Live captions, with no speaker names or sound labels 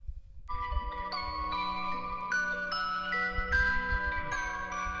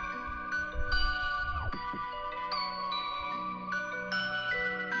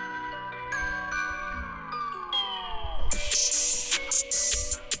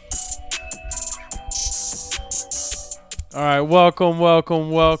All right, welcome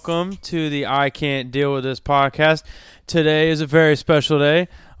to the I Can't Deal With This podcast. Today is a very special day.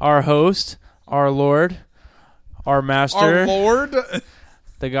 Our host, our Lord, our Master, Our Lord,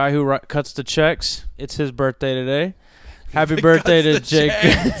 the guy who cuts the checks. It's his birthday today. Happy birthday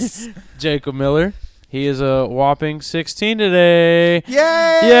to Jacob Miller. He is a whopping 16 today.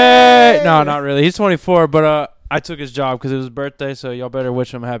 Yay! No, not really. He's 24, but I took his job because it was his birthday, so y'all better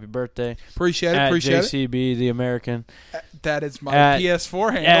wish him a happy birthday. Appreciate it. At Appreciate JCB, the American. it. That is my At-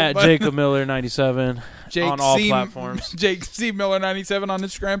 PS4 handle. At but Jacob Miller 97 Jake on all C. platforms. Jake C. Miller 97 on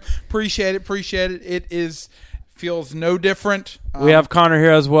Instagram. Appreciate it. Appreciate it. It feels no different. We have Connor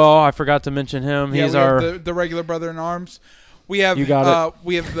here as well. I forgot to mention him. Yeah, He's we our have the regular brother in arms. We have You got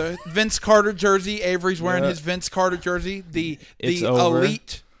we have the Vince Carter jersey. Avery's wearing his Vince Carter jersey. It's The over.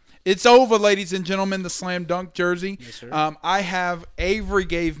 elite. It's over, ladies and gentlemen. The slam dunk jersey. Yes, sir. Avery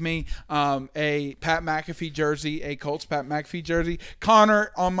gave me a Pat McAfee jersey, a Colts Pat McAfee jersey.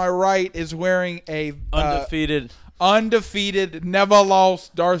 Connor on my right is wearing a undefeated, never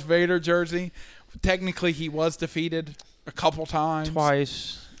lost Darth Vader jersey. Technically, he was defeated a couple times.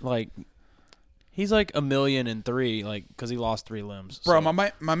 twice. Like he's like 1,000,003, like because he lost 3 limbs. Bro, so.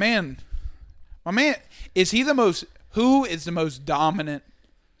 my man, is he the most? Who is the most dominant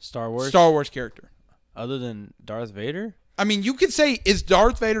Star Wars. Star Wars character? Other than Darth Vader, I mean, you could say, is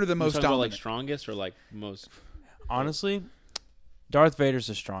Darth Vader the most Talking about like dominant? strongest or like most? honestly, Darth Vader's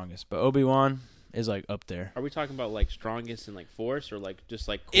the strongest, but Obi-Wan is like up there. Are we talking about like strongest in like force or like just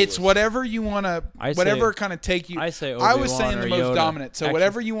like? It's coolest? whatever you want to, I whatever say- kind of take you. I say I was Obi-Wan saying the or most Yoda. dominant. So Actually-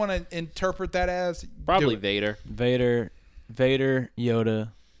 whatever you want to interpret that as, Probably do it. Vader. Vader, Yoda,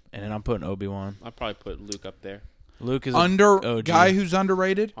 and then I'm putting Obi-Wan. I'd probably put Luke up there. Luke is Under OG. guy who's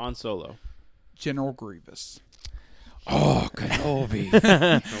underrated, Han Solo. General Grievous. Oh, Kenobi.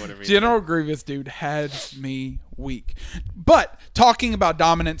 Or whatever. General Grievous, dude, has me weak. But talking about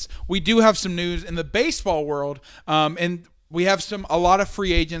dominance, we do have some news in the baseball world, and we have a lot of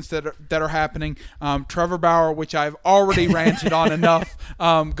free agents that are happening. Trevor Bauer, which I've already ranted on enough,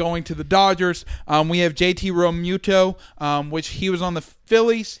 going to the Dodgers. We have JT Realmuto, which he was on the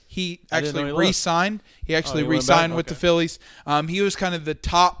Phillies. He I didn't know actually he left. re-signed. He actually he went re-signed back? with the Okay. Phillies. He was kind of the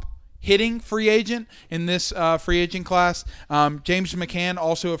top hitting free agent in this free agent class. James McCann,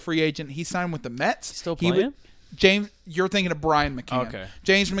 also a free agent. He signed with the Mets. Still He playing? James, you're thinking of Brian McCann. Okay.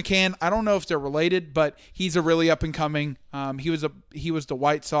 James McCann, I don't know if they're related, but he's a really up and coming. He was the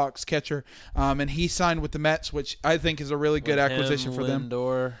White Sox catcher, and he signed with the Mets, which I think is a really good With acquisition him, for them.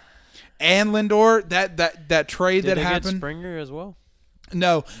 Lindor. And Lindor, that trade Did that they get happened. Springer as well?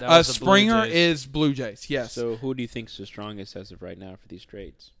 No, That was the Blue Springer Jays. is Blue Jays. Yes, So who do you think's the strongest as of right now for these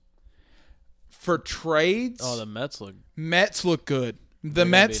trades? for trades, Oh, the Mets look. Mets look good. The they're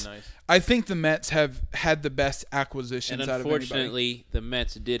gonna Mets, be nice. I think the Mets have had the best acquisitions And out of anybody. unfortunately, the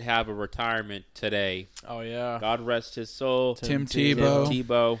Mets did have a retirement today. Oh yeah. God rest his soul. Tim Tebow. Tebow.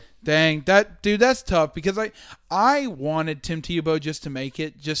 Tebow. Dang, that's tough because I wanted Tim Tebow just to make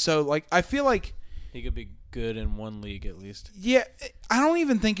it, just so like I feel like He could be good in one league at least. yeah, I don't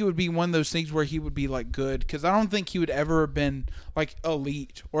even think it would be one of those things where he would be like good because I don't think he would ever have been like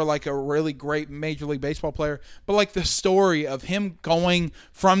elite or like a really great Major League Baseball player. But like the story of him going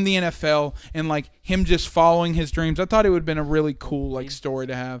from the NFL and like him just following his dreams, I thought it would have been a really cool like story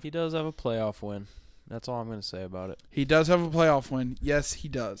to have. He does have a playoff win. That's all I'm going to say about it. He does have a playoff win. Yes, he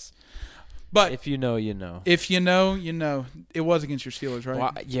does. But If you know, you know. if you know, you know. It was against your Steelers, right?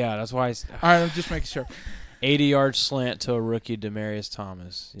 Why, yeah, that's why. All right, I'm just making sure. 80-yard slant to a rookie, Demarius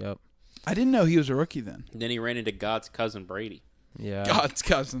Thomas. Yep. I didn't know he was a rookie then. And then he ran into God's cousin Brady. Yeah. God's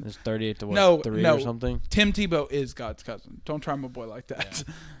cousin. It's 38 to what? No, 3 no. or something. Tim Tebow is God's cousin. Don't try my boy like that.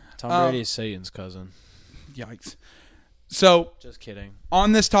 Tom Brady is Satan's cousin. Yikes. So Just kidding.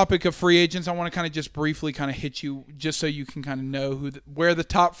 on this topic of free agents, I want to kind of just briefly kind of hit you just so you can kind of know where the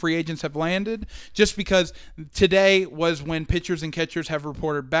top free agents have landed. Just because today was when pitchers and catchers have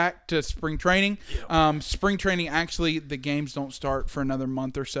reported back to spring training. Spring training, actually, the games don't start for another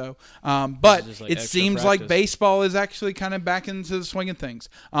month or so. But just like it extra seems like practice. baseball is actually kind of back into the swing of things.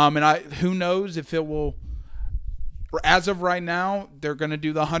 And who knows if it will. As of right now, they're going to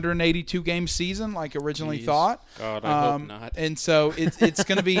do the 182 game season like originally Jeez. thought. God, I hope not. And so it's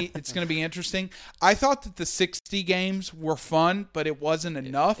going to be interesting. I thought that the 60 games were fun, but it wasn't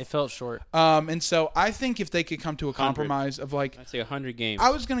enough. It felt short. And so I think if they could come to a compromise of like, I'd say 100 games. I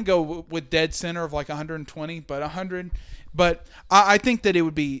was going to go with dead center of like 120, but 100. But I think that it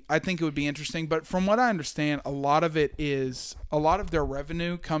would be interesting. But from what I understand, a lot of their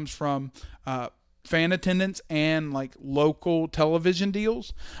revenue comes from fan attendance and like local television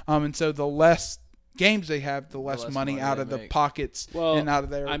deals. And so the less games they have, the less money out they of the make. pockets Well, and out of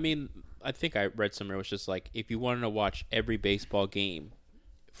their. I mean, I think I read somewhere it was just like if you wanted to watch every baseball game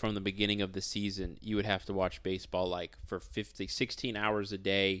from the beginning of the season, you would have to watch baseball like for 16 hours a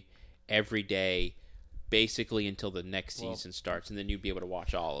day, every day, basically until the next season starts, and then you'd be able to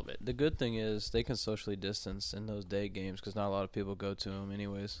watch all of it. The good thing is they can socially distance in those day games because not a lot of people go to them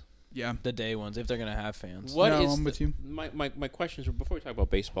anyways. yeah. The day ones, if they're going to have fans. What No, is I'm with you. My questions were before we talk about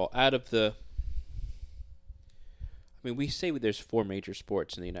baseball. Out of the, I mean, we say there's 4 major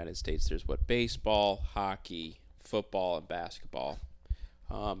sports in the United States. There's baseball, hockey, football, and basketball.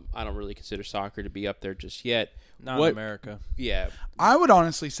 I don't really consider soccer to be up there just yet. Not in America. Yeah, I would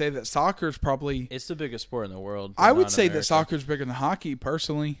honestly say that soccer is probably. It's the biggest sport in the world. but I not would in say that America. soccer is bigger than hockey,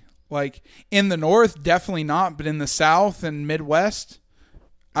 personally. Like in the North, definitely not, but in the South and Midwest,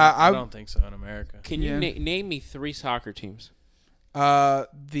 I don't think so in America. Can Yeah. you name me 3 soccer teams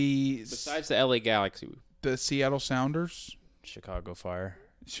the besides the LA Galaxy? Seattle Sounders, Chicago Fire,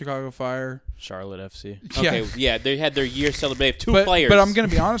 Chicago Fire. Charlotte FC. Okay, yeah, they had their year celebrated. 2 but, players. But I'm going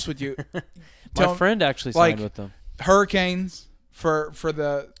to be honest with you. My friend actually like- signed with them. Hurricanes for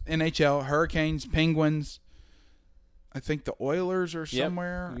the NHL, Hurricanes, Penguins. I think the Oilers are Yep.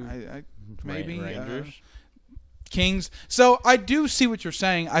 somewhere. I maybe Rangers. Kings. So I do see what you're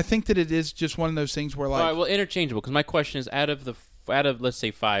saying. I think that it is just one of those things where All like right, well, interchangeable. Because my question is, out of let's say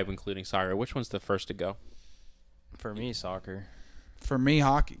 5, including soccer, which one's the first to go? For me, soccer. for me,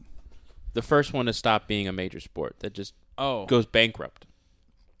 hockey. The first one to stop being a major sport that just Oh, goes bankrupt.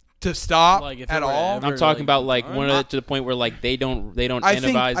 To stop Like, if it at were all. ever- I'm talking about like done? one of the, to the point where like they don't I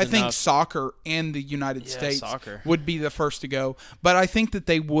think incentivize I think enough. soccer and the United Yeah, States soccer. would be the first to go, but I think that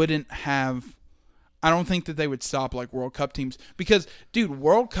they wouldn't have. I don't think that they would stop like World Cup teams because, dude,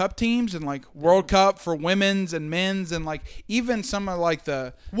 World Cup teams and like World Cup for women's and men's and like even some of like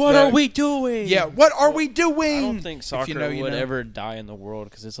the what the- are we doing? Yeah, what are we doing? I don't think If soccer you know, you would know. ever die in the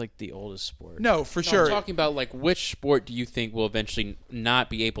world because it's like the oldest sport. No, for No, sure. I'm talking about like which sport do you think will eventually not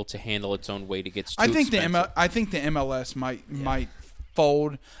be able to handle its own weight? It gets too I think expensive. I think the MLS might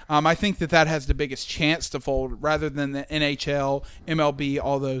fold. I think that has the biggest chance to fold rather than the NHL, MLB,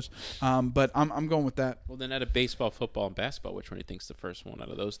 all those. But I'm going with that. Well, then out of baseball, football, and basketball, which one do you think's the first one out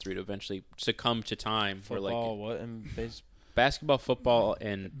of those 3 to eventually succumb to time for Football, like what? And basketball, football,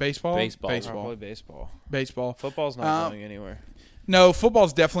 and Baseball, Baseball. probably baseball. baseball. Football's not Um, going anywhere. No,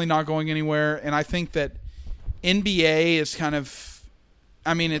 football's definitely not going anywhere, and I think that NBA is kind of.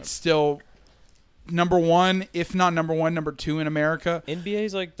 I mean, it's still number 1, if not number 1, number 2 in America. NBA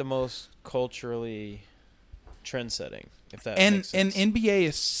is like the most culturally trend-setting, if that And makes sense. NBA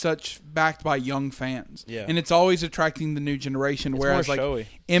is such backed by young fans, Yeah. and it's always attracting the new generation. It's whereas more like showy.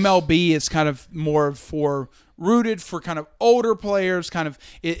 MLB is kind of more rooted for kind of older players. Kind of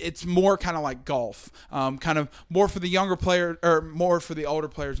it's more kind of like golf, kind of more for the younger player or more for the older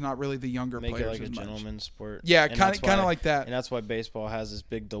players, not really the younger Make it players like a as much. gentleman's sport. Yeah, And kind that's of why- like that. And that's why baseball has this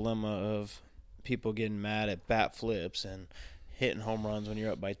big dilemma of people getting mad at bat flips and hitting home runs when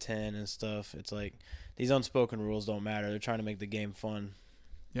you're up by 10 and stuff. It's like these unspoken rules don't matter. They're trying to make the game fun.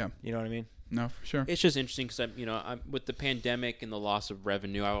 Yeah. You know what I mean? No, for sure. it's just interesting because I'm with the pandemic and the loss of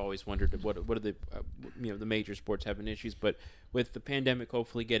revenue. I've always wondered what are the the major sports having issues, but with the pandemic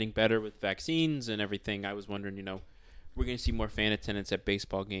hopefully getting better with vaccines and everything, I was wondering we're going to see more fan attendance at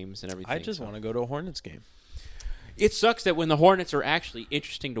baseball games and everything. I just want to go to a Hornets game. It sucks that when the Hornets are actually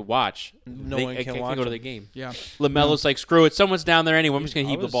interesting to watch, No they one can can't watch go to them. the game. Yeah. LaMelo's like, screw it. Someone's down there anyway. I'm just going to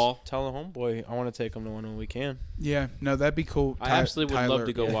I heave the was ball. telling homeboy I want to take him to one when we can. Yeah. No, that'd be cool. I absolutely would love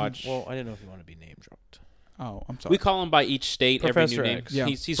to go Yeah. watch. Well, I didn't know if you want to be name dropped. Oh, I'm sorry. We call him by each state, Professor every new name. X. Yeah.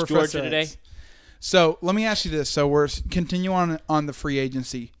 He's Professor Georgia today. X. So let me ask you this. So we're continue on the free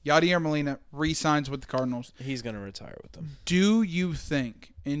agency. Yadier Molina re-signs with the Cardinals. He's going to retire with them. Do you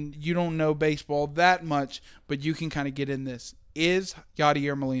think, and you don't know baseball that much, but you can kind of get in this, is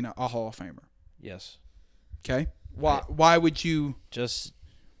Yadier Molina a Hall of Famer? Yes. Okay. Why would you? Just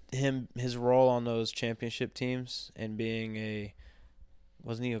his role on those championship teams and being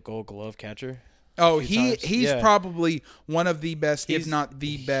wasn't he a Gold Glove catcher? Oh, few times. he's Yeah. probably one of the best, if He's- not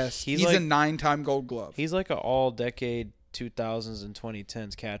the best. he's He's a like- 9-time Gold Glove. He's like an all-decade 2000s and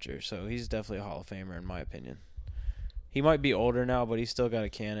 2010s catcher, so he's definitely a Hall of Famer in my opinion. He might be older now, but he's still got a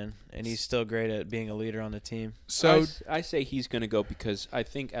cannon, and he's still great at being a leader on the team. So I say he's going to go because I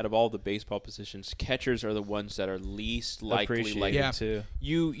think out of all the baseball positions, catchers are the ones that are least likely. Appreciated Like Yeah. too.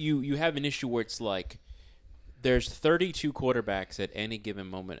 you have an issue where it's like there's 32 quarterbacks at any given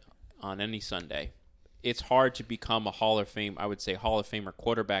moment on any Sunday. It's hard to become a Hall of Famer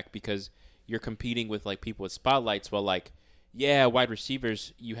quarterback because you're competing with like people with spotlights. Well, like yeah, wide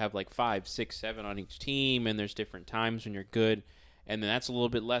receivers, you have like 5, 6, 7 on each team, and there's different times when you're good. And then that's a little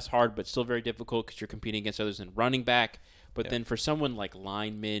bit less hard, but still very difficult because you're competing against others in running back. But then for someone like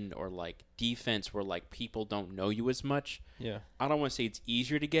linemen or like defense where like people don't know you as much, I don't want to say it's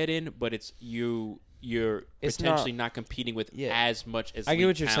easier to get in, but it's you're potentially not competing with as much as I get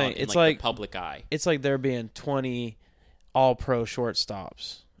what you're saying. It's like the public eye. It's like there being 20 all-pro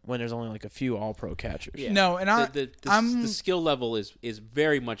shortstops when there's only like a few all-pro catchers. Yeah. No, and the skill level is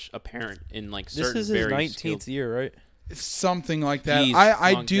very much apparent in like certain This is his very 19th skilled. year, right? something like that.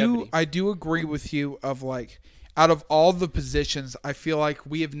 Jeez, I do agree with you of like out of all the positions, I feel like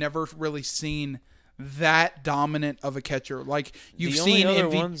we have never really seen that dominant of a catcher. Like you've seen the only other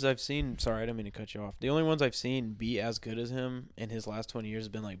ones I've seen. Sorry, I didn't mean to cut you off. The only ones I've seen be as good as him in his last 20 years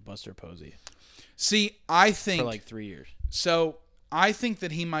have been like Buster Posey See, I think for like 3 years. so. I think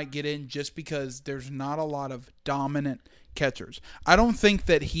that he might get in just because there's not a lot of dominant catchers. I don't think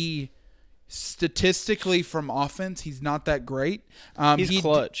that he statistically from offense he's not that great. He's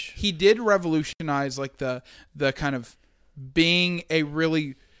clutch. He did revolutionize like the kind of being a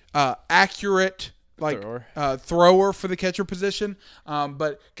really accurate like thrower for the catcher position.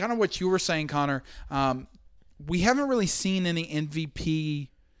 But kind of what you were saying, Connor, we haven't really seen any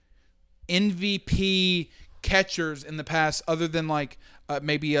MVP catchers in the past other than like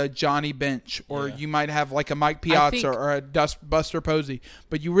maybe a Johnny Bench or you might have like a Mike Piazza or a Buster Posey,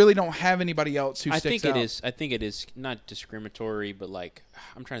 but you really don't have anybody else who sticks out. I think it is not discriminatory, but like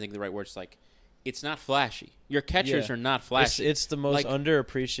I'm trying to think of the right words. Like it's not flashy. Your catchers are not flashy. It's the most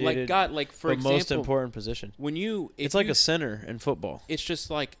underappreciated, for example, most important position. It's like a center in football. It's just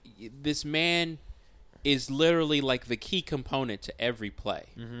like this man is literally like the key component to every play.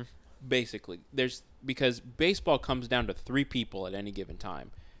 Mm-hmm. Basically, because baseball comes down to 3 people at any given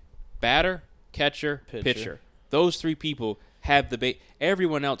time: batter, catcher, pitcher. Those 3 people have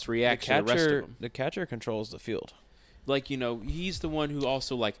everyone else reacts to the rest of them. The catcher controls the field. Like, he's the one who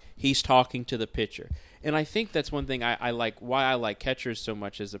also, like, he's talking to the pitcher. And I think that's one thing I like, why I like catchers so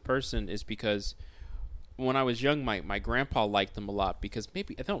much as a person is because when I was young, my grandpa liked them a lot because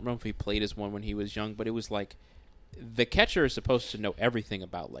maybe, I don't know if he played as one when he was young, but it was like, the catcher is supposed to know everything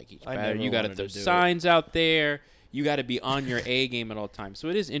about like each batter. You got to throw signs out there. You got to be on your A game at all times. So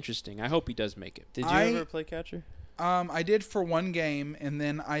it is interesting. I hope he does make it. Did you ever play catcher? I did for one game, and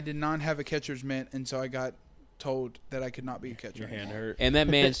then I did not have a catcher's mitt, and so I got told that I could not be a catcher. Your hand hurt. And that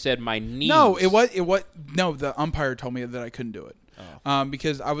man said my knees. No, no, the umpire told me that I couldn't do it.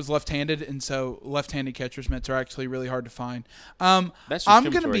 Because I was left-handed, and so left-handed catcher's mitts are actually really hard to find. That's I'm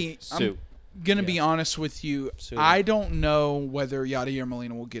gonna be. Sue. Gonna be honest with you, I don't know whether Yadier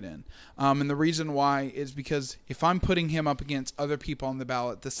Molina will get in, and the reason why is because if I'm putting him up against other people on the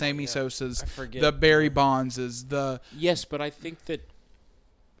ballot, the Sammy Sosas, the Barry Bondses, yes, but I think that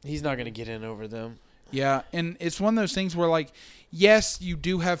he's not gonna get in over them. Yeah, and it's one of those things where like, yes, you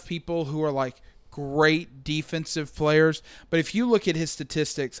do have people who are like great defensive players, but if you look at his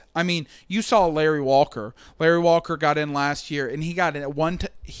statistics, I mean, you saw Larry Walker. Larry Walker got in last year, and he got it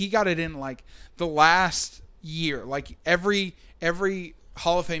he got it in like the last year. Like every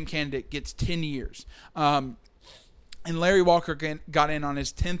Hall of Fame candidate gets 10 years. And Larry Walker got in on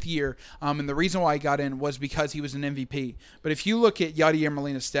his 10th year, and the reason why he got in was because he was an MVP. But if you look at Yadier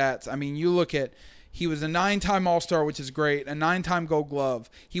Molina's stats, I mean, you look at he was a 9-time All-Star, which is great, a 9-time Gold Glove.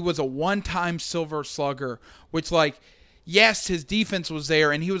 He was a 1-time Silver Slugger, which, like, yes, his defense was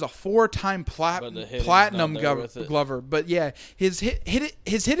there, and he was a 4-time Platinum Glover. But, yeah, his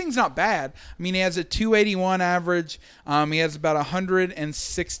hitting's not bad. I mean, he has a 281 average. He has about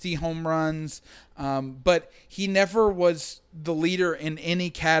 160 home runs. But he never was the leader in any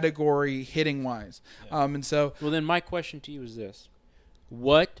category hitting-wise. Yeah. And so, well, then my question to you is this.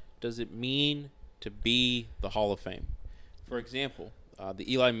 What does it mean to be the Hall of Fame? For example,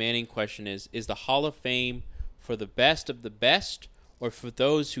 the Eli Manning question is the Hall of Fame for the best of the best or for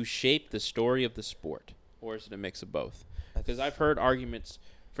those who shaped the story of the sport? Or is it a mix of both? Because I've heard arguments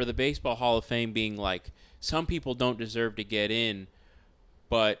for the Baseball Hall of Fame being like, some people don't deserve to get in,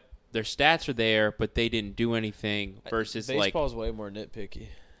 but their stats are there, but they didn't do anything versus Baseball's way more nitpicky.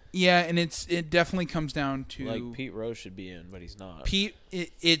 Yeah, and it definitely comes down to like Pete Rose should be in, but he's not. They're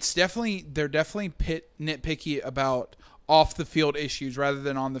definitely nitpicky about off the field issues rather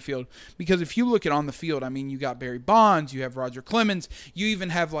than on the field. Because if you look at on the field, I mean, you got Barry Bonds, you have Roger Clemens, you even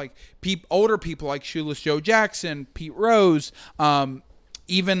have like older people like Shoeless Joe Jackson, Pete Rose,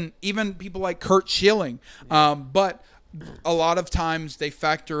 even people like Curt Schilling. But a lot of times they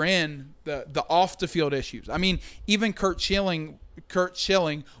factor in the off the field issues. I mean, even Curt Schilling,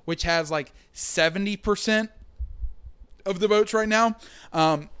 which has like 70% of the votes right now.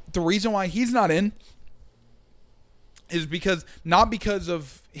 The reason why he's not in is not because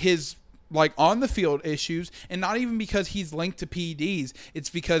of his like on the field issues, and not even because he's linked to PEDs. It's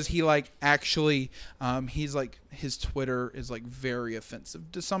because he like actually he's like his Twitter is like very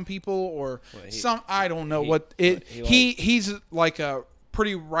offensive to some people or I don't know what it. He's like a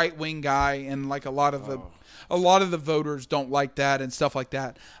pretty right wing guy, and like a lot of the voters don't like that and stuff like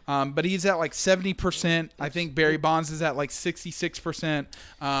that. But he's at like 70%. I think Barry Bonds is at like 66%.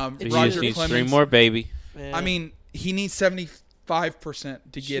 He Roger just needs Clemens, 3 more, baby. Man, I mean, he needs 75%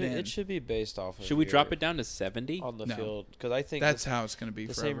 to get in. It should be based off of Should we drop it down to 70? on the No. field? Because I think That's how it's going to be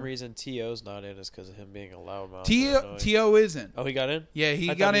the forever. same reason T.O.'s not in is because of him being a loudmouth. T.O. isn't. Oh, he got in? Yeah, he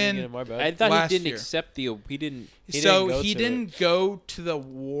I got thought he didn't in. get my bad. I thought last he didn't year. accept the. He didn't. So didn't go he to didn't go to the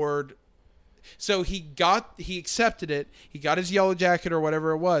award. So he accepted it. He got his yellow jacket or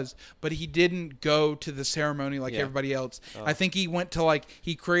whatever it was, but he didn't go to the ceremony like everybody else. Oh. I think he went to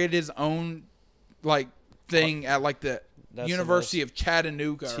he created his own like thing at like the That's University of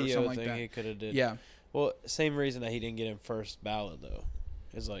Chattanooga or T.O. something like thing that. he could have did. Yeah. Well, same reason that he didn't get in first ballot, though,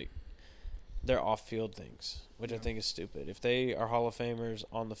 is like they're off-field things, which I think is stupid. If they are Hall of Famers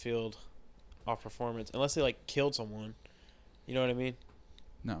on the field, off performance, unless they like killed someone, you know what I mean?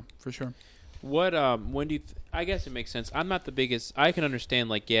 No, for sure. What when do you I guess it makes sense. I'm not the biggest. I can understand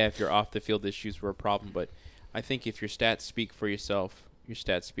if your off the field issues were a problem, but I think if your stats speak for yourself, your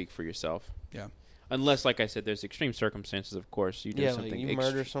stats speak for yourself. Yeah. Unless, like I said, there's extreme circumstances. Of course, you do Yeah, something like you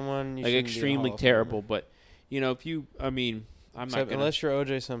murder someone, you like shouldn't be a extremely Hall of terrible. Famer. But if you, I'm not Except gonna, unless you're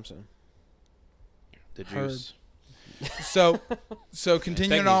O.J. Simpson. the Heard. juice. So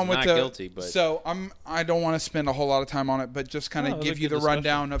continuing on with not the guilty, but I don't want to spend a whole lot of time on it, but just kind No, of it was a give you good the discussion.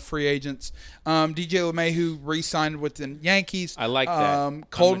 rundown of free agents. DJ LeMahieu re-signed with the Yankees. I like that.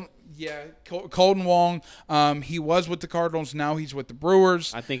 Colton Wong. He was with the Cardinals. Now he's with the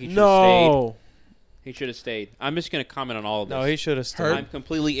Brewers. I think he should have stayed. No. He should have stayed. I'm just going to comment on all of this. No, he should have stayed. Heard. I'm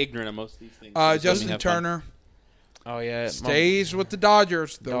completely ignorant of most of these things. Just let me Justin have fun. Turner Oh, yeah. stays with the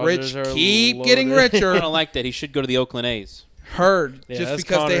Dodgers. The Dodgers rich are keep getting loaded. I richer. don't like that. He should go to the Oakland A's. Heard Yeah, just that's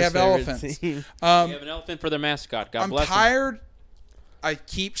because they Connor's have favorite elephants. team. They have an elephant for their mascot. God I'm bless him. tired. I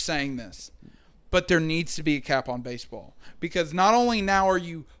keep saying this, but there needs to be a cap on baseball because not only now are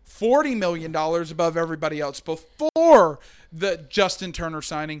you $40 million above everybody else before the Justin Turner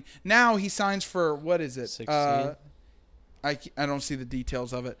signing, now he signs for what is it? 16. I don't see the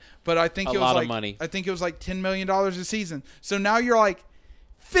details of it, but I think A it was lot of like money. I think it was like $10 million a season. So now you're like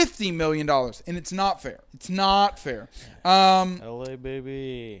 $50 million, and it's not fair. It's not fair. L.A.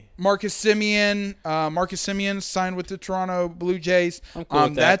 baby. Marcus Simeon signed with the Toronto Blue Jays. I'm cool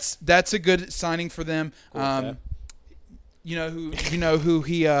with that. That's a good signing for them. Cool with that. You know who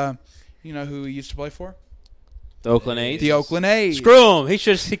he used to play for? The Oakland A's. The Oakland A's. Screw him. He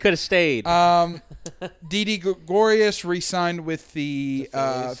could have stayed. Didi Gregorius re-signed with the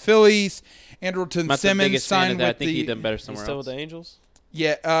The Phillies. Andrelton Not the Simmons biggest fan signed of that. I with think he'd the done better He's somewhere still else. with the Angels?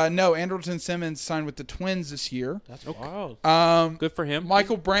 no. Andrelton Simmons signed with the Twins this year. That's wild. Good for him.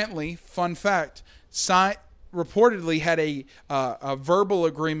 Michael Brantley, fun fact, reportedly had a verbal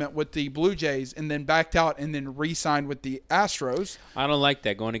agreement with the Blue Jays and then backed out and then re-signed with the Astros. I don't like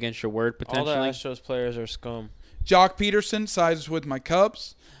that. Going against your word All the potentially. Astros players are scum. Jock Peterson signs with my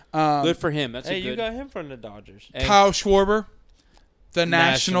Cubs. Good for him. That's Hey, a good. you got him from the Dodgers. Hey, Kyle Schwarber, the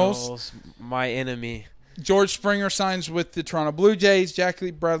Nationals. My enemy. George Springer signs with the Toronto Blue Jays. Jackie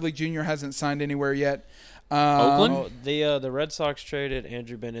Bradley Jr. hasn't signed anywhere yet. Oakland? Oh, the Red Sox traded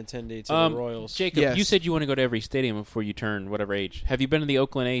Andrew Benintendi to the Royals. Jacob, Yes. you said you want to go to every stadium before you turn whatever age. Have you been to the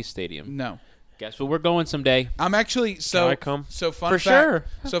Oakland A's stadium? No. Guess what? We're going someday. I'm actually Can I come? so fun For fact.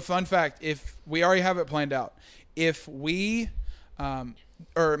 sure. So fun fact. If we already have it planned out, if we,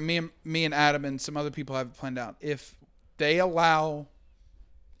 or me and Adam and some other people have it planned out, if they allow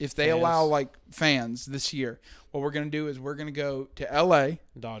like fans this year, what we're gonna do is we're gonna go to L.A.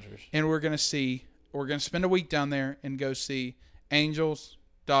 Dodgers. and we're gonna spend a week down there and go see Angels,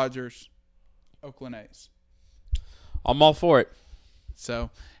 Dodgers, Oakland A's. I'm all for it.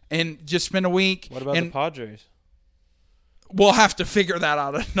 So, and just spend a week. What about and the Padres? We'll have to figure that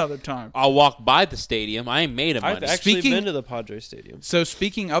out another time. I'll walk by the stadium. I ain't made of I've money. actually Speaking- been to the Padres stadium. So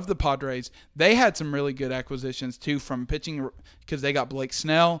speaking of the Padres, they had some really good acquisitions too from pitching because they got Blake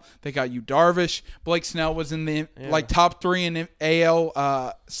Snell, they got Yu Darvish. Blake Snell was in the top 3 in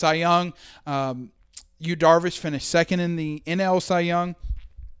AL Cy Young. Yu Darvish finished second in the NL Cy Young.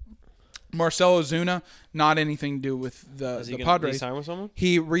 Marcelo Ozuna, not anything to do with Is he the going to Padres. sign with someone?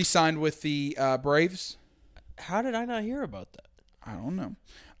 He re-signed with the Braves. How did I not hear about that? I don't know.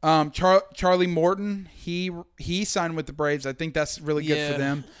 Charlie Morton, he signed with the Braves. I think that's really good for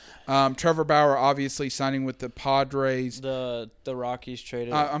Yeah. them. Trevor Bauer obviously signing with the Padres. The Rockies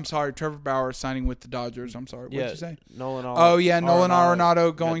traded. I'm sorry, Trevor Bauer signing with the Dodgers. I'm sorry. What did you say? Nolan. Oh yeah, Nolan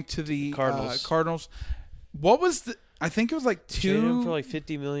Arenado going to the Cardinals. Cardinals. What was the? I think it was like Traded him for two. like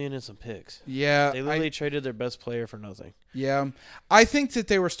 $50 million and some picks. Yeah, They literally traded their best player for nothing. yeah. I think that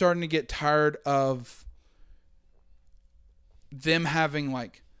they were starting to get tired of them having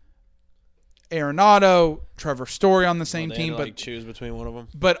like Arenado, Trevor Story on the same They team, had to, but choose between one of them.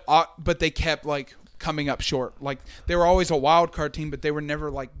 but they kept like coming up short. Like they were always a wild card team, but they were never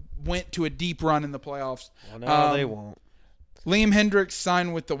like went to a deep run in the playoffs. Well, now they won't. Liam Hendricks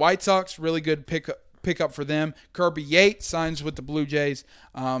signed with the White Sox, really good pickup for them. Kirby Yates signs with the Blue Jays,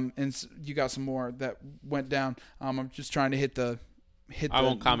 and you got some more that went down. I'm just trying to hit. I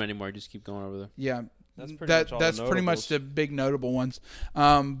won't comment anymore. Just keep going over there. Yeah. That's pretty much all the That's pretty much notables. the big notable ones.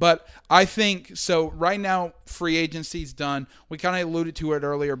 But I think so. Right now, free agency's done. We kind of alluded to it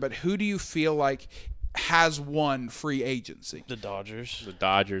earlier, but who do you feel like has won free agency? The Dodgers. The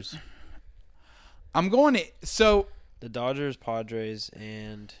Dodgers. I'm going to The Dodgers, Padres,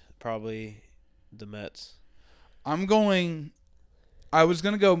 and probably the Mets. I was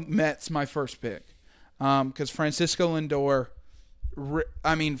going to go Mets my first pick because Francisco Lindor,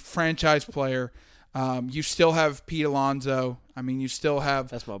 franchise player. You still have Pete Alonso. I mean, you still have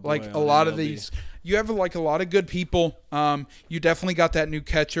That's my boy like a on lot of MLB. these. You have like a lot of good people. You definitely got that new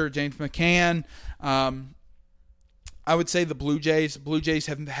catcher, James McCann. I would say the Blue Jays. Blue Jays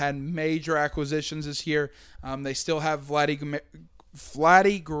haven't had major acquisitions this year. They still have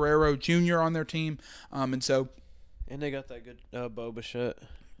Vladdy Guerrero Jr. on their team, and so And they got that good Bo Bichette.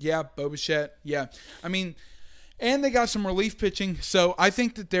 yeah, Bo Bichette. Yeah, I mean. And they got some relief pitching, so I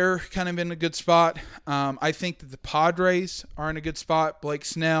think that they're kind of in a good spot. I think that the Padres are in a good spot. Blake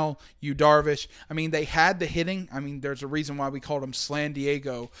Snell, Yu Darvish. I mean, they had the hitting. I mean, there's a reason why we called them Slan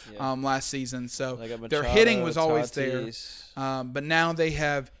Diego last season. So They got their Machado, hitting was always Tatis. there. But now they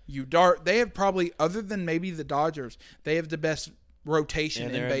have They have probably, other than maybe the Dodgers, they have the best rotation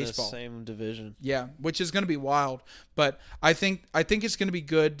And in they're baseball. in the same division. Yeah, which is going to be wild, but I think it's going to be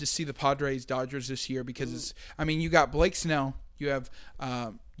good to see the Padres Dodgers this year because you got Blake Snell, you have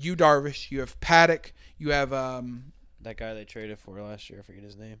Yu Darvish, you have Paddock, you have That guy they traded for last year, I forget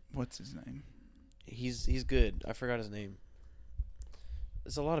his name. what's his name? He's good. I forgot his name.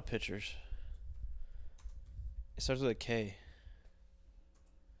 There's a lot of pitchers. It starts with a K.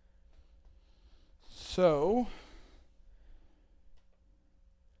 So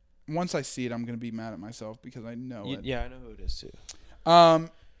once I see it, I'm going to be mad at myself because I know it. Yeah, I know who it is too.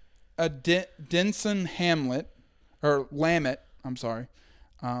 A Denson Hamlet or Lamet. I'm sorry,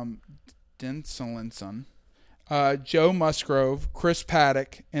 Denselinson, Joe Musgrove, Chris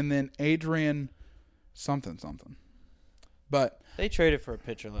Paddock, and then Adrian something. But They traded for a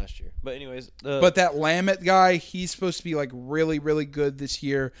pitcher last year. But anyways, but that Lamet guy, he's supposed to be like really, really good this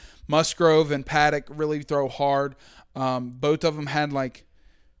year. Musgrove and Paddock really throw hard. Both of them had like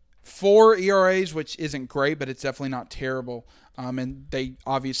 4 ERAs, which isn't great, but it's definitely not terrible. And they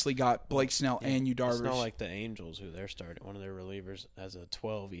obviously got Blake Snell and Yu Darvish. it's not like the Angels, who they're starting. One of their relievers has a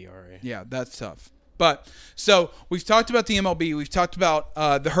 12 ERA. Yeah, that's tough. But so we've talked about the MLB. We've talked about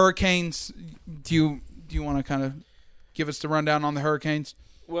the Hurricanes. Do you want to kind of give us the rundown on the Hurricanes?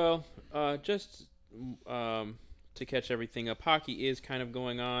 Well, just to catch everything up, hockey is kind of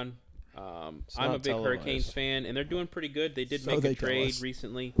going on. I'm a not big televised. Hurricanes fan, and they're doing pretty good. They did So make they a tell trade us.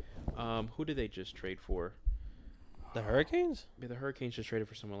 recently. Who did they just trade for? The Hurricanes? Yeah, the Hurricanes just traded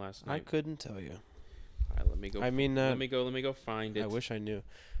for someone last I night. couldn't tell you. All right, let me go. I mean, let me go find it. I wish I knew.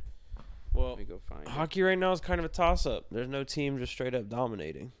 Well, let me go find it. Hockey right now is kind of a toss-up. There's no team just straight up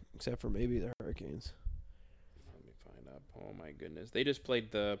dominating, except for maybe the Hurricanes. Let me find out. Oh my goodness, they just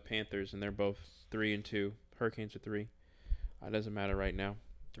played the Panthers, and they're both 3-2. Hurricanes are 3. It doesn't matter right now.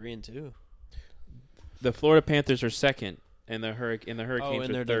 3-2. The Florida Panthers are second, and the Hurricanes in are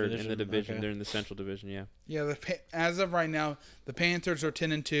their third in division. the division. Okay. They're in the Central Division. Yeah. Yeah, as of right now, the Panthers are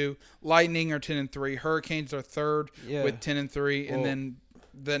 10-2, Lightning are 10-3, Hurricanes are third Yeah. with 10-3, and Well- then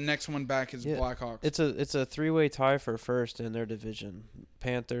the next one back is Yeah. Blackhawks. It's a 3-way tie for first in their division.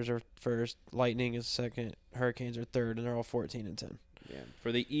 Panthers are first, Lightning is second, Hurricanes are third, and they're all 14-10. Yeah.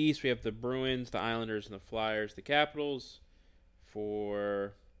 For the East, we have the Bruins, the Islanders, and the Flyers. The Capitals.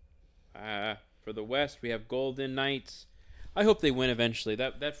 For the West, we have Golden Knights. I hope they win eventually.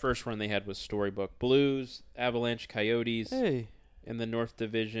 That first run they had was storybook. Blues, Avalanche, Coyotes. Hey, In the North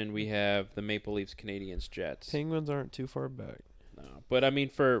Division, we have the Maple Leafs, Canadiens, Jets. Penguins aren't too far back. No. But I mean,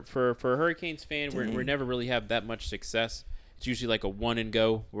 for a Hurricanes fan, we Dang. never really have that much success. It's usually like a one and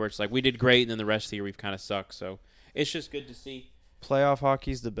go where it's like we did great, and then the rest of the year we've kind of sucked. So it's just good to see. Playoff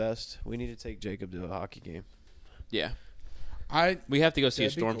hockey's the best. We need to take Jacob to a hockey game. Yeah, I we have to go see a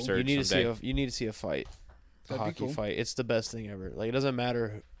That'd be storm cool. surge You someday. need to see a fight. A That'd be hockey cool. fight. It's the best thing ever. Like, it doesn't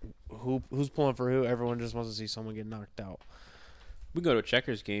matter who's pulling for who. Everyone just wants to see someone get knocked out. We can go to a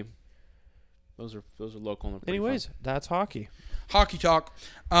Checkers game. Those are local and pretty Anyways, fun. that's hockey. hockey talk.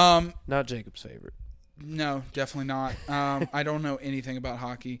 Not Jacob's favorite. No, definitely not. I don't know anything about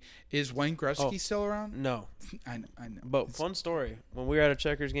hockey. Is Wayne Gretzky Oh. still around? No. I know. But fun story. When we were at a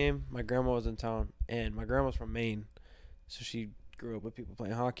Checkers game, my grandma was in town, and my grandma's from Maine, so she grew up with people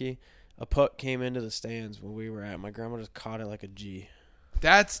playing hockey. A puck came into the stands when we were at. My grandma just caught it like a G,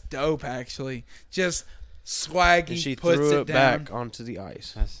 That's dope, actually. Just swaggy. and she puts threw it it down. back onto the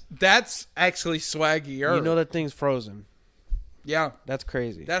ice. That's actually swaggy. You know that thing's frozen. Yeah, That's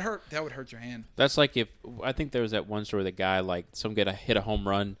crazy. that hurt. That would hurt your hand. That's like if I think there was that one story where the guy like some guy hit a home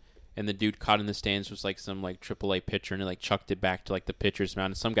run and the dude caught in the stands was like some like AAA pitcher and he like chucked it back to like the pitcher's mound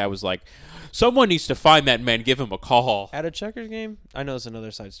and some guy was like, someone needs to find that man, give him a call. At a Checkers game, I know it's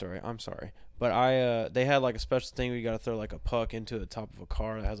another side story. I'm sorry, but they had like a special thing where you got to throw like a puck into the top of a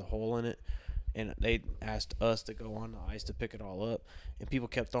car that has a hole in it, and they asked us to go on the ice to pick it all up, and people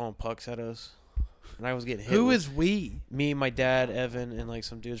kept throwing pucks at us, and I was getting hit. Who with- is we? me, my dad, Evan, and like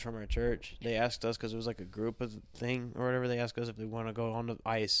some dudes from our church? They asked us because it was like a group of thing or whatever. They asked us if they want to go on the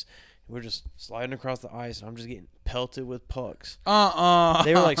ice. We're just sliding across the ice, and I'm just getting pelted with pucks. They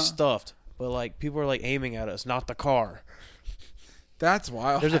were like stuffed, but like people were like aiming at us, not the car. That's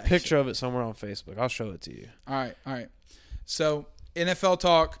wild. There's a actually. picture of it somewhere on Facebook. I'll show it to you. All right. So NFL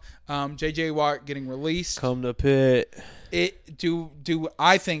talk. J.J. Watt getting released. Come to Pitt. Do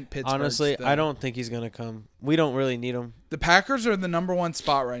I think Pittsburgh? Honestly, I don't think he's gonna come. We don't really need him The Packers are the number one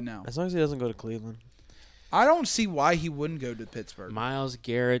spot right now. as long as he doesn't go to Cleveland. I don't see why he wouldn't go to Pittsburgh. Myles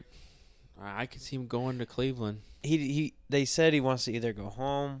Garrett, I could see him going to Cleveland. They said he wants to either go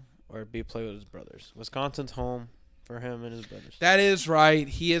home or play with his brothers. Wisconsin's home for him and his brothers. That is right.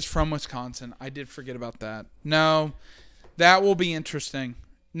 He is from Wisconsin. I did forget about that. No, that will be interesting.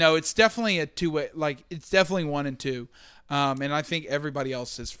 No, it's definitely a two-way. Like, it's definitely 1 and 2. And I think everybody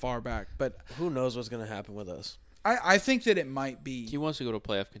else is far back. But Who knows what's gonna happen with us? I think that it might be. He wants to go to a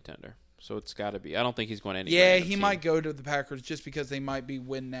playoff contender, so it's got to be. I don't think he's going anywhere. Yeah, he might go to the Packers just because they might be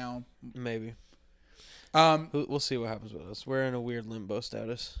win now. Maybe. We'll see what happens with us. We're in a weird limbo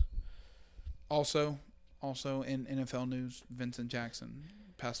status. Also in NFL news, Vincent Jackson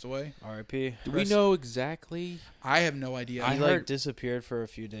passed away. R.I.P. Do we know exactly? I have no idea. I He heard- like disappeared for a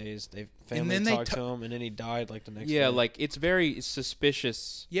few days. Family then they talked to him, and then he died like the next Yeah, day. like it's very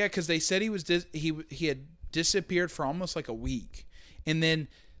suspicious. Yeah, because they said he was he had disappeared for almost like a week, and then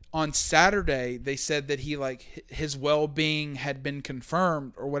on Saturday they said that he like his well-being had been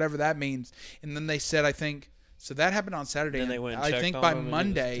confirmed or whatever that means, and then they said I think so that happened on Saturday. Then and they went and I checked think on by him and he was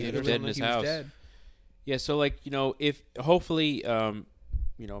Monday dead. it He was was dead in his he was house. dead. Yeah, so like if hopefully I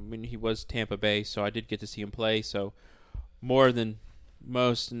mean he was Tampa Bay, so I did get to see him play. So more than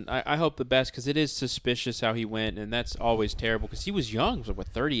most, and I hope the best because it is suspicious how he went, and that's always terrible because he was young. He was like, what,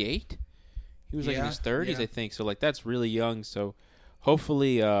 38? He was like in Yeah, his 30s, yeah. I think. So like that's really young. So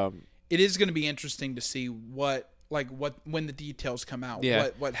hopefully, It is going to be interesting to see what when the details come out. Yeah.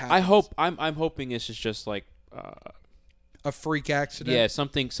 What happens? I hope I'm hoping this is just like. a freak accident. Yeah,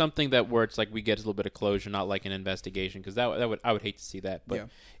 something that where it's like we get a little bit of closure, not like an investigation, because that would I would hate to see that. But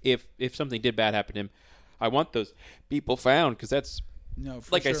if something did bad happen to him, I want those people found because that's No,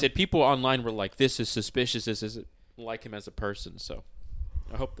 for like I sure. said, people online were like, "This is suspicious. This isn't like him as a person." So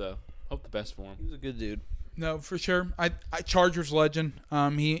I hope the best for him. he was a good dude. No, for sure. I Chargers legend.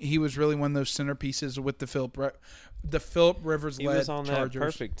 He was really one of those centerpieces with the Philip Rivers He led was on Chargers. that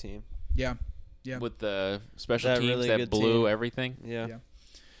perfect team. Yeah. Yeah. With the special That teams really that good blew team. everything. Yeah. Yeah.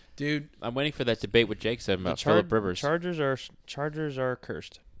 Dude, I'm waiting for that debate with Jake said about Philip Rivers. Chargers are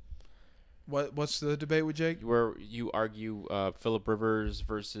cursed. what's the debate with Jake? Where you argue Philip Rivers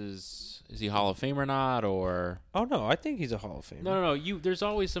versus is he Hall of Fame or not, or Oh no, I think he's a Hall of Famer. no. There's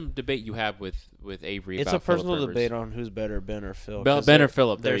always some debate you have with Avery. It's about a personal Phillip debate Rivers. on who's better, Ben or Phil. Ben 'cause or their-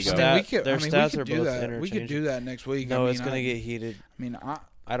 Phillip. There their you go. stat- we could, their we stats could are do both that. We could interchangeable. do that next week. No, I mean, it's gonna get heated. I mean,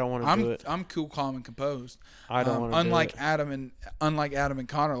 I don't want to do it. I'm cool, calm, and composed. I don't want to. Unlike do it. Adam and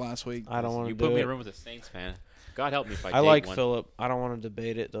Connor last week. I don't want to You do put me it. in a room with a Saints fan. God help me if I I date like one. Philip. I don't want to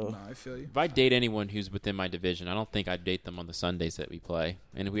debate it though. No, I feel you. If I date anyone who's within my division, I don't think I'd date them on the Sundays that we play.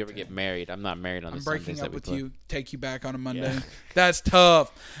 And if we ever get married, I'm not married on I'm the breaking Sundays up that we with play. you. Take you back on a Monday. Yeah. That's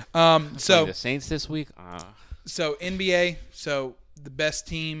tough. Playing So the Saints this week. NBA. So the best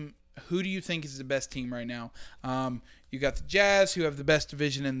team. Who do you think is the best team right now? You got the Jazz, who have the best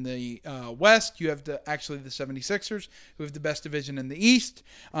division in the West. You have the 76ers, who have the best division in the East.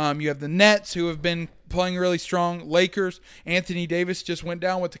 You have the Nets, who have been playing really strong. Lakers, Anthony Davis just went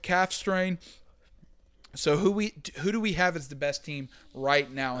down with the calf strain. So who do we have as the best team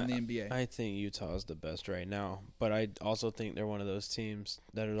right now in the NBA? I think Utah is the best right now, but I also think they're one of those teams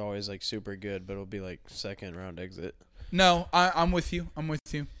that are always like super good, but it'll be like second round exit. No, I'm with you.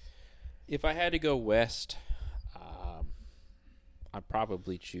 If I had to go West, I'd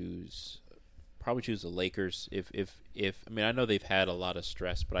probably choose the Lakers. If I mean, I know they've had a lot of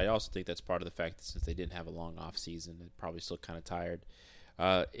stress, but I also think that's part of the fact that since they didn't have a long off season, they're probably still kind of tired.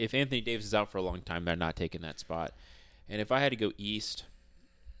 If Anthony Davis is out for a long time, they're not taking that spot. And if I had to go East,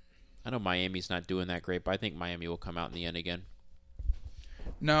 I know Miami's not doing that great, but I think Miami will come out in the end again.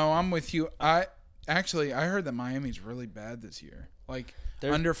 No, I'm with you. I heard that Miami's really bad this year. Like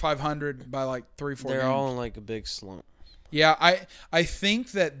They're under 500 by like 3-4 They're games. all in like a big slump. Yeah, I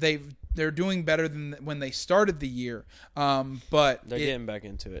think that they're doing better than when they started the year. But They're getting back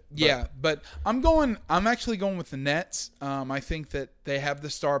into it. Yeah, but I'm actually going with the Nets. I think that they have the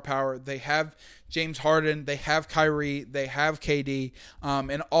star power. They have James Harden. They have Kyrie. They have KD.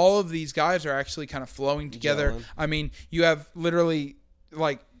 And all of these guys are actually kind of flowing together. Gelling. I mean, you have literally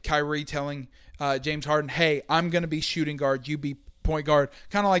like Kyrie telling James Harden, "Hey, I'm going to be shooting guard. You be point guard,"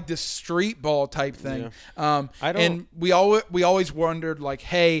 kind of like this street ball type thing. Yeah. And we always wondered like,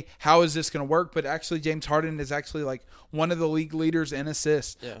 hey, how is this going to work? But actually, James Harden is actually like one of the league leaders in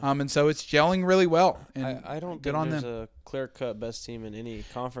assists. Yeah. And so it's gelling really well. And I don't good think on there's them. a clear-cut best team in any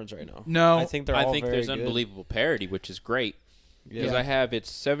conference right now. No. I think they're all very there's good. unbelievable parity, which is great. Because Yeah. I have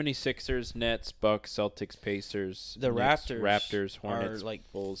it's 76ers, Nets, Bucks, Celtics, Pacers, The Knicks, Raptors Raptors, Hornets, are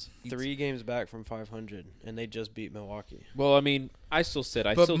like Bulls. 3 games back from 500, and they just beat Milwaukee. Well, I mean, I still said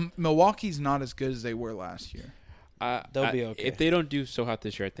But Milwaukee's not as good as they were last year. They'll be okay. If they don't do so hot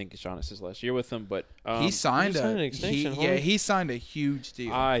this year, I think Giannis is last year with them. But He signed signed an extension, huh? he signed a huge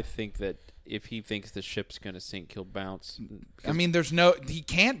deal. I think that if he thinks the ship's going to sink, he'll bounce. I mean, he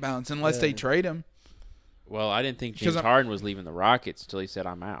can't bounce unless they trade him. Well, I didn't think Because James Harden was leaving the Rockets until he said,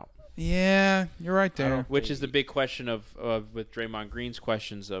 "I'm out." Yeah, you're right there. Which is the big question of with Draymond Green's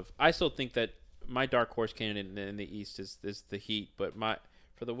questions of. I still think that my dark horse candidate in the East is the Heat, but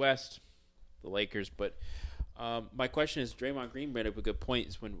for the West, the Lakers. But my question is, Draymond Green made up a good point.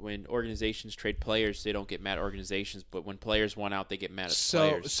 Is when organizations trade players, they don't get mad at organizations, but when players want out, they get mad at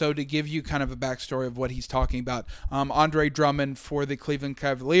players. So to give you kind of a backstory of what he's talking about, Andre Drummond for the Cleveland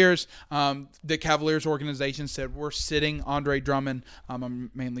Cavaliers, the Cavaliers organization said, we're sitting Andre Drummond. I'm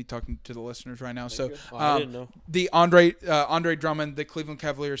mainly talking to the listeners right now. So I didn't know. the Andre Drummond, the Cleveland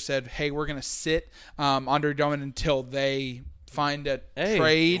Cavaliers said, hey, we're going to sit Andre Drummond until they find a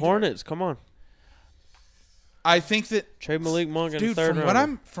trade. Hornets, come on. I think that Trade Malik Monk in dude, the third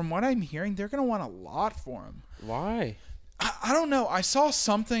round. from what I'm hearing, they're going to want a lot for him. Why? I don't know. I saw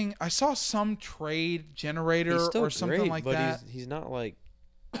some trade generator He's still or something great, like but that. he's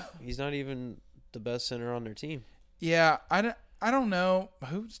not even the best center on their team. Yeah, I don't know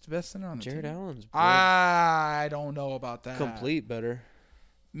who's the best center on the Jared team. Allen's I don't know about that. complete better.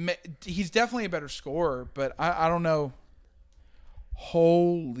 He's definitely a better scorer, but I don't know.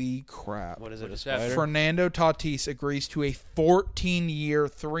 Holy crap! What is it? A is that? spider? Fernando Tatis agrees to a 14-year,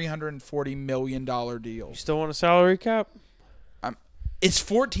 $340 million deal. You still want a salary cap? It's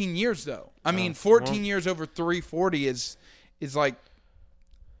 14 years though. I mean, 14 years over 340 is like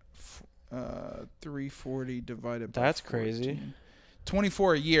 340 divided by That's 14. crazy.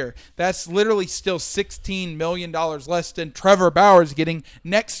 24 a year. That's literally still $16 million less than Trevor Bauer's getting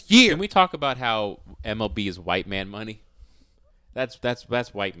next year. Can we talk about how MLB is white man money? That's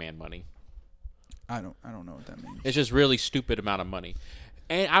white man money. I don't know what that means. It's just really stupid amount of money.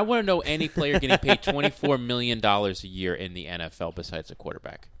 And I want to know any player getting paid $24 million a year in the NFL besides a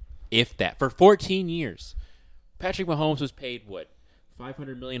quarterback. If that. For 14 years. Patrick Mahomes was paid, what,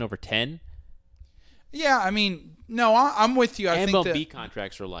 $500 million over 10? Yeah, I mean, no, I'm with you. I think MLB that,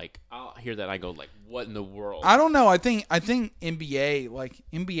 contracts are like, I'll hear that, I go like, what in the world? I don't know. I think NBA,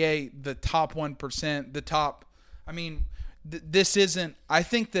 the top 1%, the top. I mean, this isn't. I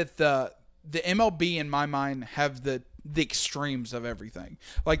think that the MLB in my mind have the extremes of everything.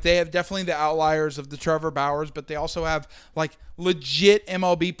 Like they have definitely the outliers of the Trevor Bauers, but they also have like legit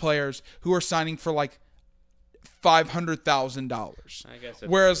MLB players who are signing for like $500,000. I guess that's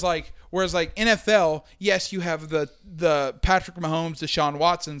Whereas like NFL, yes, you have the Patrick Mahomes, Deshaun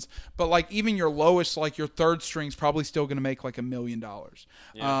Watsons, but like even your lowest, like your third string's probably still going to make like $1 million.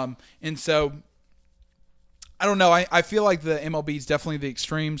 Yeah. And so I don't know. I feel like the MLB is definitely the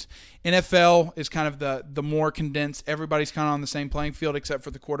extremes. NFL is kind of the more condensed. Everybody's kind of on the same playing field except for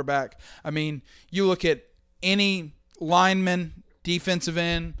the quarterback. I mean, you look at any lineman, defensive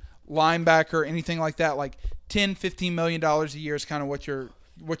end, linebacker, anything like that, like $10, $15 million a year is kind of what you're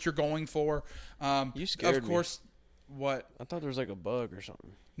going for. You scared of course. What? I thought there was like a bug or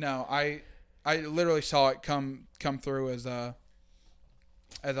something. No, I literally saw it come through as I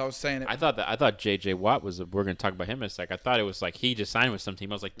was saying it. I thought J.J. Watt was. We're going to talk about him in a sec. I thought it was like he just signed with some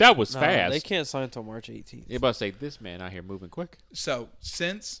team. I was like, that was fast. They can't sign until March 18th. You're about to say this man out here moving quick. So,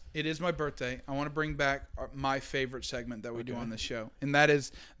 since it is my birthday, I want to bring back my favorite segment that we do on this show, and that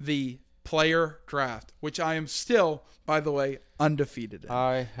is the player draft, which I am still, by the way, undefeated in.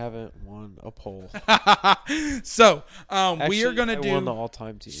 I haven't won a poll. So, we Actually, are going to I do won the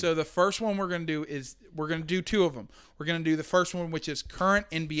all-time team. So the first one we're going to do is we're going to do two of them. We're going to do the first one, which is current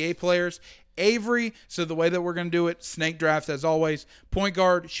NBA players. Avery. So the way that we're going to do it, snake draft as always. Point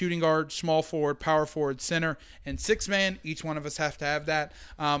guard, shooting guard, small forward, power forward, center, and six man. Each one of us have to have that.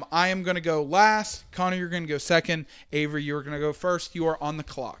 I am going to go last. Connor, you're going to go second. Avery, you're going to go first. You are on the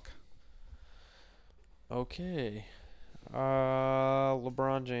clock. Okay.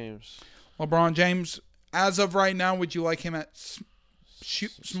 LeBron James. LeBron James. As of right now, would you like him at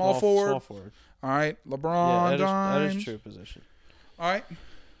small forward? Small forward. All right, LeBron Yeah, that James. is true position. All right,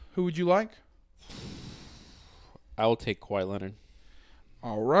 who would you like? I will take Kawhi Leonard.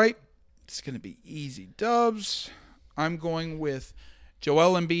 All right, it's going to be easy dubs. I'm going with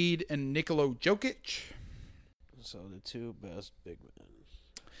Joel Embiid and Nikola Jokic. So the two best big men.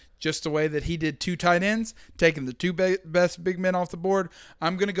 Just the way that he did two tight ends, taking the two best big men off the board.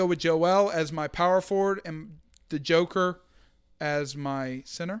 I'm going to go with Joel as my power forward and the Joker as my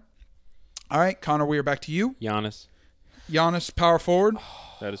center. All right, Connor, we are back to you. Giannis. Giannis, power forward.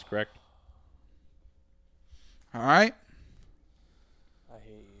 That is correct. All right. I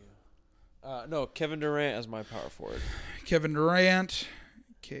hate you. No, Kevin Durant as my power forward. Kevin Durant,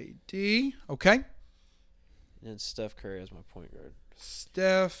 KD. Okay. And Steph Curry as my point guard.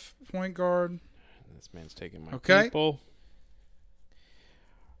 Steph, point guard. This man's taking my Okay. people.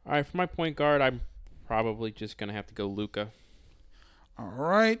 All right, for my point guard, I'm probably just going to have to go Luka. All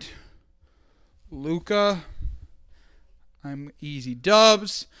right. Luka. I'm easy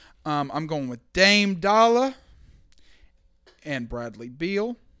dubs. I'm going with Dame Dalla and Bradley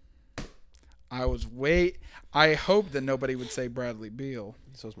Beal. I hope that nobody would say Bradley Beal.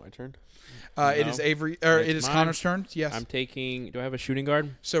 So it's my turn. It No. is Avery, or It's it is mine. Connor's turn. Yes. I'm taking. Do I have a shooting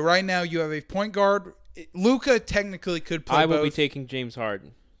guard? So right now you have a point guard. Luka technically could play I will both. be taking James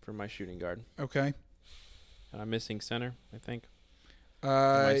Harden for my shooting guard. Okay. And I'm missing center, I think. My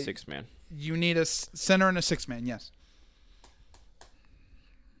Uh, sixth man. you need a center and a six man. Yes.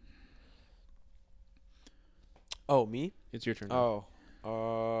 Oh, me? It's your turn. Oh.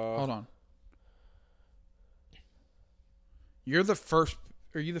 Hold on. You're the first.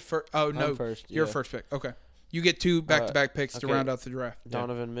 Are you the first? Oh no, I'm first. you're yeah. first pick. Okay. You get two back-to-back picks to okay. round out the draft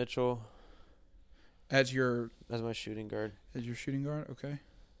Donovan Mitchell as your as my shooting guard. shooting guard. Okay.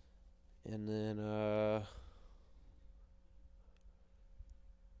 And then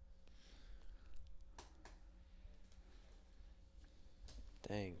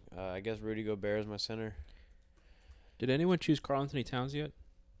I guess Rudy Gobert is my center. Did anyone choose Karl Anthony Towns yet?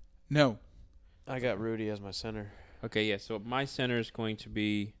 No. I got Rudy as my center. Okay, yeah. So my center is going to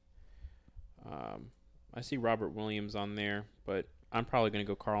be. I see Robert Williams on there, but I'm probably going to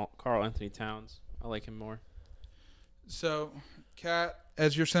go Karl Anthony Towns. I like him more. So, Kat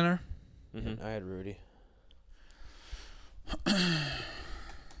as your center. Mm-hmm. I had Rudy. You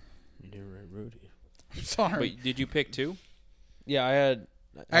didn't write Rudy. I'm sorry. But did you pick two? Yeah, I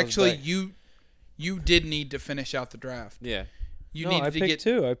was Actually, back. you did need to finish out the draft. Yeah. You no, needed I to picked get.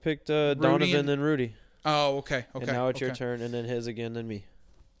 two. I picked Donovan and- then Rudy. Oh, okay. Okay. And now it's your okay. turn, and then his again, then me.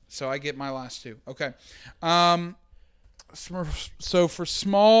 So I get my last two. Okay. So for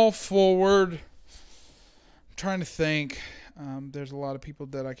small forward, I'm trying to think. There's a lot of people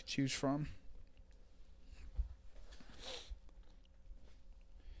that I could choose from.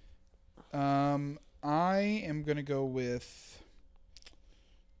 I am going to go with.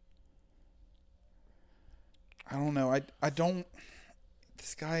 I don't know. I don't.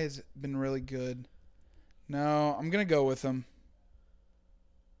 This guy has been really good. No, I'm going to go with him.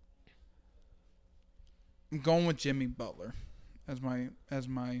 I'm going with Jimmy Butler as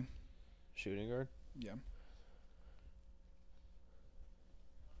my Shooting guard? yeah.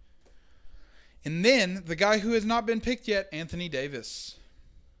 And then the guy who has not been picked yet, Anthony Davis.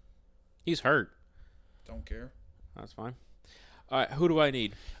 He's hurt. Don't care. That's fine. All right, who do I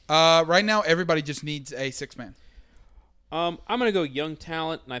need? Right now, everybody just needs a six-man. I'm gonna go young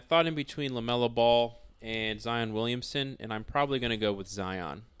talent, and I thought in between LaMelo Ball and Zion Williamson, and I'm probably gonna go with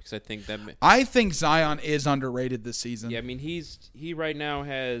Zion because I think that. I think Zion is underrated this season. Yeah, I mean he right now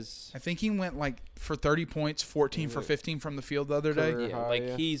has. I think he went for 30 points, 14 for 15 from the field the other day. Career. Yeah,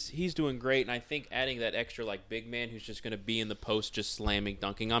 like he's doing great, and I think adding that extra big man who's just gonna be in the post, just slamming,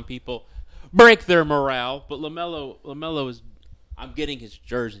 dunking on people, break their morale. But LaMelo is. I'm getting his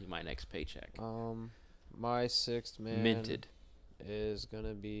jersey my next paycheck. My sixth man Minted. is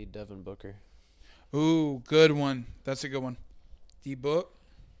gonna be Devin Booker. Ooh, good one. That's a good one. D-Book.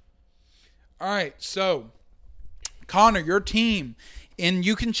 All right, so Connor, your team, and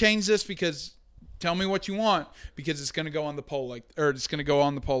you can change this because tell me what you want because it's going to go on the poll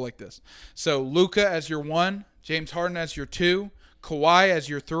like this. So Luka as your 1, James Harden as your 2, Kawhi as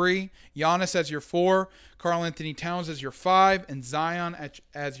your 3, Giannis as your 4, Karl Anthony Towns as your 5, and Zion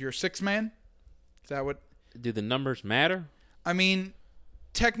as your 6-man. Is that what? Do the numbers matter? I mean,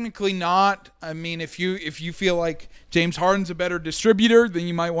 technically not. I mean, if you feel like James Harden's a better distributor, then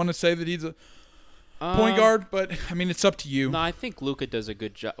you might want to say that he's a point guard. But I mean, it's up to you. No, I think Luka does a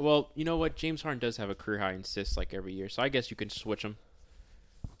good job. Well, you know what? James Harden does have a career high in assists every year, so I guess you can switch them.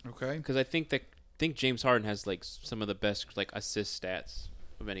 Okay. Because I think James Harden has some of the best assist stats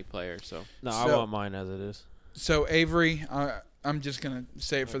of any player. So No, I want mine as it is. So Avery, I'm just going to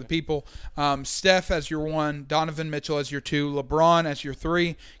say it for the people. Steph as your 1, Donovan Mitchell as your 2, LeBron as your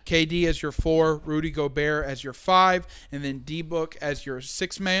 3, KD as your 4, Rudy Gobert as your 5, and then D-Book as your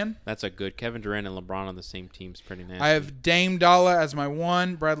 6-man. that's a good. Kevin Durant and LeBron on the same team's pretty nasty. I have Dame Dalla as my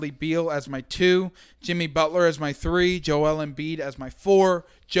 1, Bradley Beal as my 2, Jimmy Butler as my 3, Joel Embiid as my 4,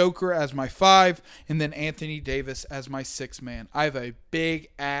 Joker as my 5, and then Anthony Davis as my 6-man. I have a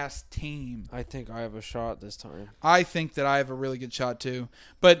big-ass team. I think I have a shot this time. I think that I have a really good shot too.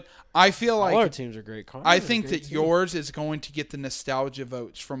 But I feel like all our teams are great. I think that yours is going to get the nostalgia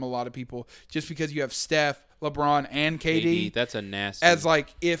votes from a lot of people just because you have Steph, LeBron, and KD. That's a nasty. As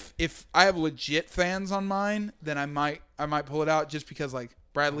if I have legit fans on mine, then I might pull it out just because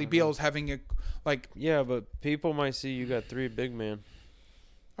Bradley Beal's having a Yeah, but people might see you got 3 big men.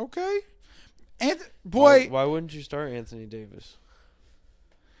 okay. And boy, Why wouldn't you start Anthony Davis?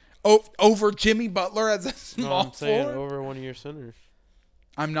 over Jimmy Butler as a No, small I'm saying forward. over one of your centers.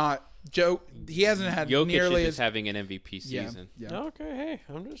 I'm not. Joe, he hasn't had Jokic nearly is as just having an MVP season. Yeah. Okay, hey,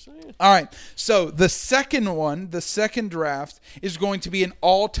 I'm just saying. All right. So the second draft is going to be an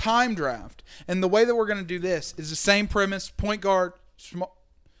all-time draft, and the way that we're going to do this is the same premise: point guard, small.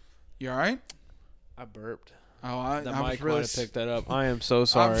 You all right? I burped. Oh, I That was mic really might have picked that up. I am so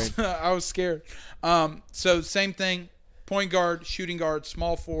sorry. I was scared. So same thing: point guard, shooting guard,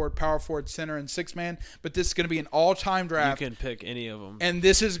 small forward, power forward, center, and 6-man. But this is going to be an all-time You draft. can pick any of them. And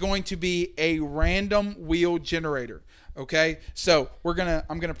this is going to be a random wheel generator. Okay, so I'm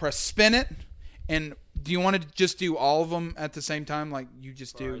gonna press spin it, and do you want to just do all of them at the same time, like you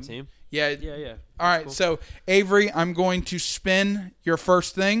just do? Our team? Yeah. Yeah. All right. Cool. So Avery, I'm going to spin your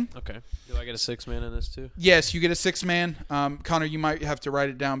first thing. Okay. Do I get a 6-man in this too? Yes, you get a 6-man. Connor, you might have to write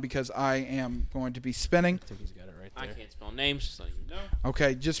it down because I am going to be spinning. I think he's got it right I there. can't spell names, just so you know.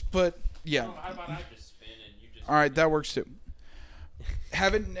 Okay, just put yeah. How about I just spin and you just. All right, that works too.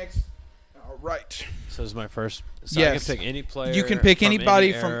 Have it next. All right. So this is my first. So Yes. I can pick any player. You can pick from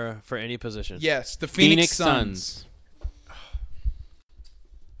anybody any from- era for any position. Yes, the Phoenix Suns. Suns.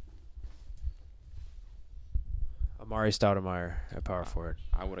 Amari Stoudemire at power forward.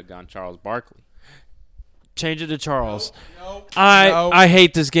 I would have gone Charles Barkley. Change it to Charles. Nope. I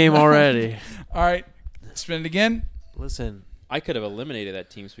hate this game already. All right, spin it again. Listen, I could have eliminated that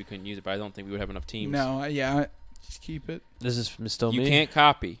team so we couldn't use it, but I don't think we would have enough teams. No, yeah, just keep it. this is still You me. can't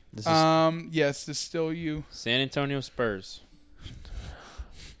copy. This is Yes, this is still you. San Antonio Spurs.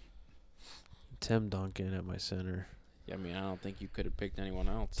 Tim Duncan at my center. Yeah, I mean, I don't think you could have picked anyone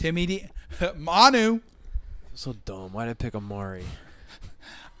else. Timmy D. Manu. So dumb. Why did I pick Amari?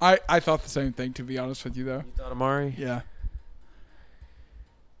 I thought the same thing, to be honest with you, though. You thought Amari? Yeah.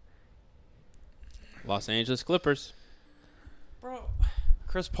 Los Angeles Clippers. Bro.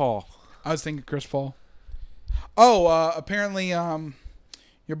 Chris Paul. I was thinking Chris Paul. Oh, apparently,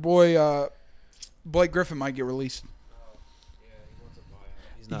 your boy Blake Griffin might get released.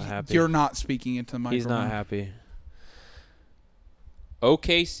 He's not happy. You're not speaking into the microphone. He's not happy.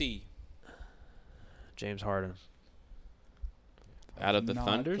 OKC. James Harden. Out of the Not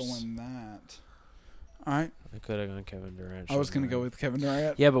Thunders? Going that. All right. I could have gone Kevin Durant. I was going to go with Kevin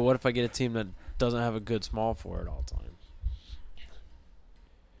Durant. Yeah, but what if I get a team that doesn't have a good small forward all the time?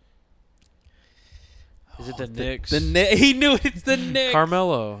 Is it the Knicks? He knew it's the Knicks.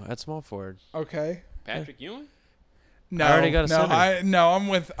 Carmelo at small forward. Okay. Patrick Ewing. No, I already got a no,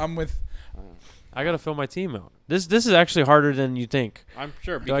 center. I'm with. I gotta fill my team out. This is actually harder than you think. I'm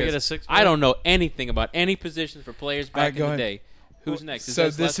sure. Do I get a Because six? I don't know anything about any positions for players back go in the ahead. day. Who's next? So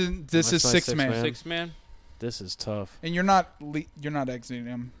that this That's is my six six man. man. 6 man? This is tough. And you're not exiting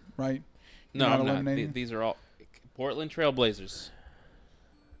him, right? No, You're I'm not. eliminating? These are all Portland Trailblazers.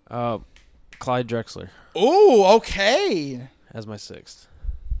 Clyde Drexler Oh, okay. as my sixth.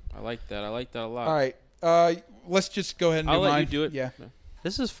 I like that. I like that a lot. All right. Let's just go ahead and I'll do let mine. you do it. Yeah.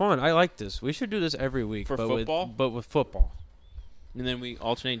 This is fun. I like this. We should do this every week. For but football? with football. And then we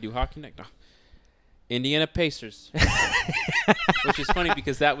alternate and do hockey next. No. Indiana Pacers. Which is funny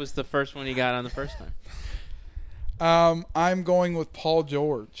because that was the first one he got on the first time. I'm going with Paul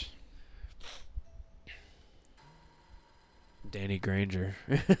George. Danny Granger.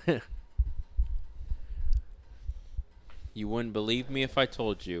 You wouldn't believe me if I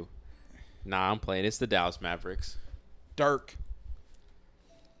told you. Nah, I'm playing. It's the Dallas Mavericks. Dirk.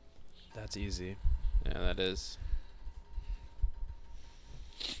 That's easy. Yeah, that is.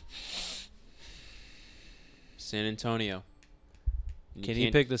 San Antonio. Can he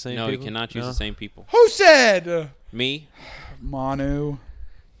can't- pick the same No, people? he cannot choose No? the same people. Who said Me? Manu?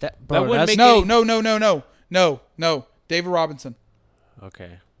 That wouldn't that's make No, any- no. David Robinson.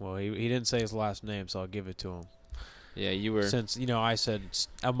 okay. Well, he didn't say his last name, so I'll give it to him. Yeah, you were. Since I said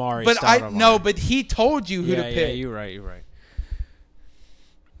Amari. But Stoudemire. but he told you who yeah, to yeah, pick. you're right. You're right.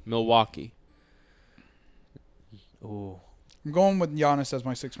 Milwaukee. Ooh. I'm going with Giannis as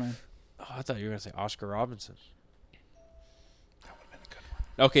my sixth man. Oh, I thought you were gonna say Oscar Robinson.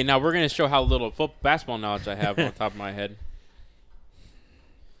 Okay, now we're going to show how little basketball knowledge I have on the top of my head.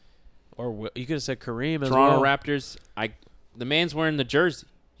 Or you could have said Kareem as Toronto well. Raptors. The man's wearing the jersey.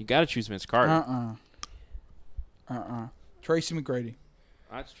 You got to choose Vince Carter. Tracy McGrady.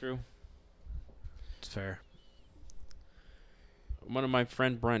 That's true. It's fair. One of my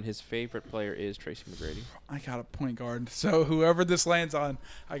friend Brent, his favorite player is Tracy McGrady. I got a point guard. So whoever this lands on,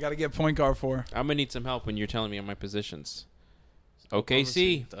 I got to get point guard for. I'm gonna need some help when you're telling me on my positions.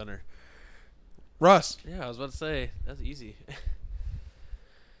 OKC. Thunder. Russ. Yeah, I was about to say that's easy.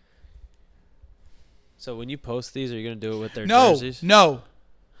 So when you post these, are you gonna do it with their jerseys? No.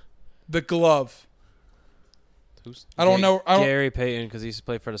 The glove. Who's I don't know. Gary Payton, because he used to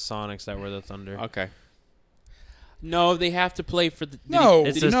play for the Sonics that were the Thunder. okay? No, they have to play for the. No.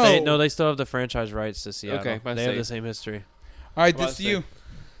 It's Did just no. they still have the franchise rights to Seattle. Okay, about to they have say. the same history. All right, About this to is you.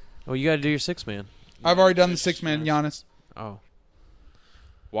 Oh, you got to do your six man. I've already done the six man, Giannis. Oh,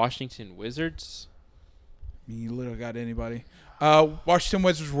 Washington Wizards. I mean, you literally got anybody. Washington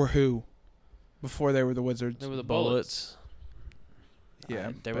Wizards were who? Before they were the Wizards. They were the Bullets.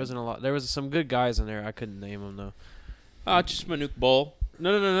 Yeah, there but- wasn't a lot. There was some good guys in there. I couldn't name them though. Just Manute Bol.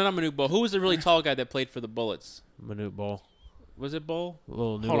 No, not Manute Bol. Who was the really tall guy that played for the Bullets? Manute Bol, Was it Bol?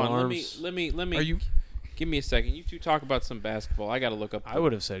 little noodle Hold on, arms. let me. Are you? Give me a second. You two talk about some basketball. I gotta look up. I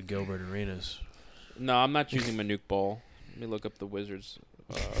would have said Gilbert Arenas. No, I'm not choosing Manute Bol. Let me look up the Wizards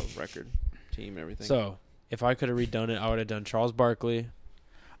record, team, and everything. So if I could have redone it, I would have done Charles Barkley.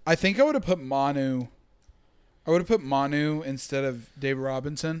 I think I would have put Manu. I would have put Manu instead of David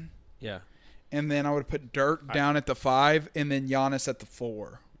Robinson, Yeah, and then I would have put Dirk down at the 5, and then Giannis at the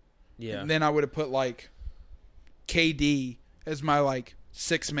 4. yeah. And then I would have put like KD as my like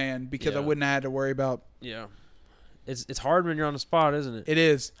 6 man because I Yeah. wouldn't have had to worry about. Yeah. It's hard when you're on the spot, isn't it? It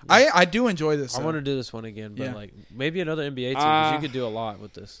is. I do enjoy this. I though. want to do this one again, but Yeah. like maybe another NBA team because you could do a lot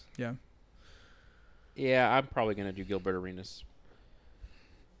with this. Yeah. yeah, I'm probably gonna do Gilbert Arenas.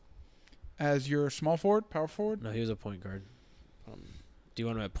 As your small forward, power forward. No, he was a point guard. Um, Do you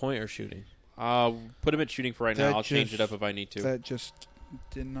want him at point or shooting? Put him at shooting for right That now. I'll change just- it up if I need to. That just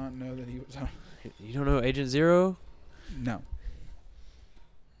did not know that he was on. You don't know Agent Zero? No.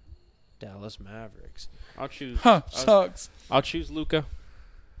 Dallas Mavericks. I'll choose. Huh. Sucks. I'll choose Luca.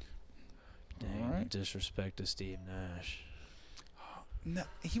 Dang, Alright. disrespect to Steve Nash. No,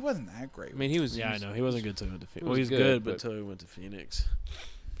 he wasn't that great. I mean, he was. Yeah, I know. He wasn't good till he went to Phoenix. was Well, he's good, good, but- but till he went to Phoenix.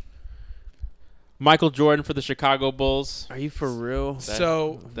 Michael Jordan for the Chicago Bulls. Are you for real?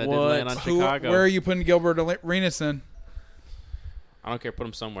 So That did What? land on Chicago. where are you putting Gilbert Arenas then? I don't care. Put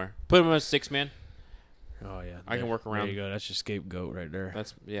him somewhere. Put him as 6 man. Oh yeah, I can work around. There you go. That's your scapegoat right there.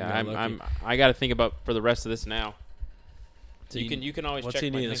 That's You yeah. got I got to think about for the rest of this now. So You can always What's check he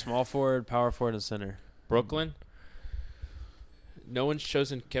my need? A thing. small forward, power forward, and center. Brooklyn. No one's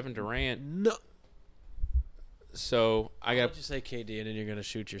chosen Kevin Durant, No. so I got. Why don't you say KD and then you're gonna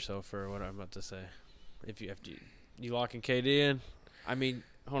shoot yourself for what I'm about to say. If you locking KD in, I mean,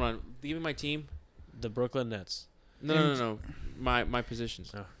 hold on. Leaving my team. The Brooklyn Nets. No. My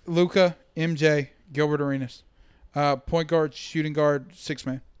positions. Oh. Luka, MJ, Gilbert Arenas. Point guard, shooting guard,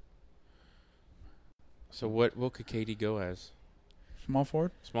 6-man. So what could KD go as? Small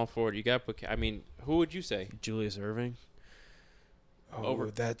forward. Small forward. You got to put. I mean, who would you say? Julius Erving. Oh, Over.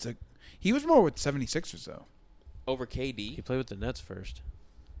 that's a. He was more with 76ers though. Over He KD? played with the Nets first.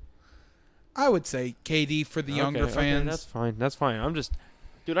 I would say KD for the younger Okay, fans. that's fine. That's fine. I'm just.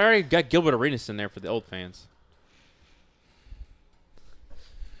 Dude, I already got Gilbert Arenas in there for the old fans.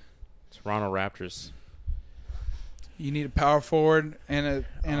 Toronto Raptors. You need a power forward and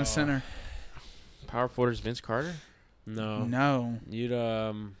a center. Power forward is Vince Carter? No. No, You'd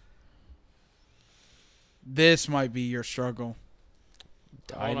this might be your struggle.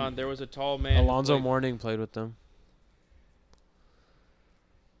 Hold on. There was a tall man. who Alonzo played- Mourning played with them.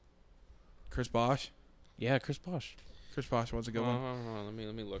 Chris Bosh. Yeah, Chris Bosh. Chris Bosh was a good Hold one. on.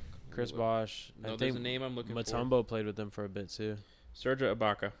 Let me look. Chris Let me look. Bosh. No, I there's think a name I'm looking Mutombo played with them for a bit too. for. Serge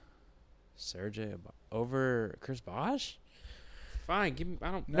Ibaka. Over Chris Bosh? Fine. Give me.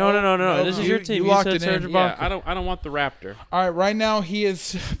 I don't. No. This is your team. You You locked said it Serge in. Yeah, Ibaka. I don't want the Raptor. All right, right now he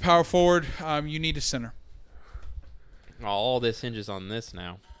is power forward. You need a center. Oh, all this hinges on this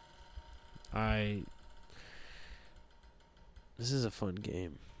now. This is a fun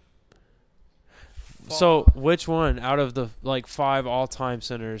game. So, which one out of the 5 all-time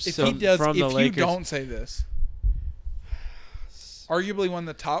centers If from the you Lakers? don't say this, arguably one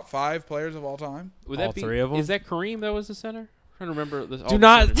of the top 5 players of all time. Would All that be, three of them? Is that Kareem that was the center? I'm trying to remember. This, all Do the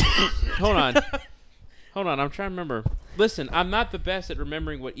not. centers. Hold on. Hold on. I'm trying to remember. Listen, I'm not the best at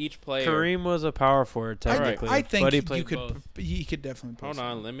remembering what each player. Kareem was a power forward technically, I think but he you played could. both. He could definitely play. Hold center.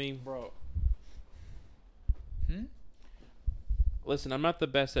 on. Let me. Bro, Listen, I'm not the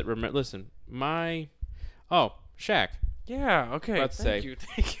best at remember. Listen, Shaq. yeah, okay. About to thank say. you.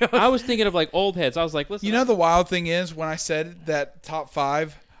 Thank you. I was thinking of old heads. I was like, listen. You know the wild thing is when I said that top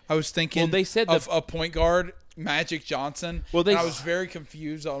 5, I was thinking Well, they said of a point guard, Magic Johnson. Well, they and I s- was very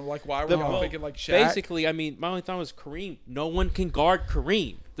confused on why The- were y'all well, thinking Shaq. basically, I mean, my only thought was Kareem. No one can guard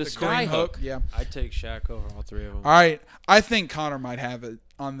Kareem. The, the sky Kareem hook. Yeah. I'd take Shaq over all 3 of them. All right, I think Connor might have it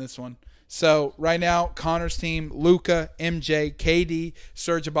on this one. So right now, Connor's team: Luka, MJ, KD,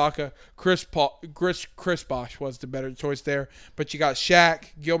 Serge Ibaka, Chris Bosh was the better choice there. But you got Shaq,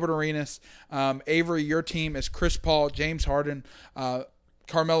 Gilbert Arenas, Avery. Your team is Chris Paul, James Harden,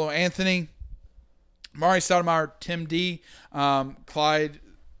 Carmelo Anthony, Mari Stoudemire, Tim D, Clyde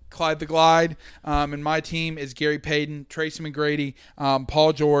the Glide, and my team is Gary Payton, Tracy McGrady,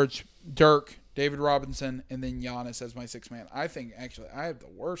 Paul George, Dirk, David Robinson, and then Giannis as my 6-man. I think, actually, I have the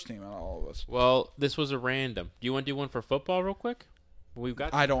worst team out of all of us. Well, this was a random. Do you want to do one for football real quick? We've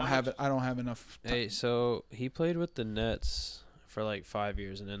got. I don't have it. I don't have enough time. Hey, so he played with the Nets for 5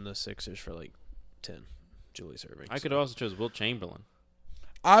 years and then the Sixers for 10. Julius Erving. I could also choose Wilt Chamberlain.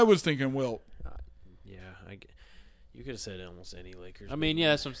 I was thinking Wilt. Yeah, you could have said almost any Lakers. I mean, yeah,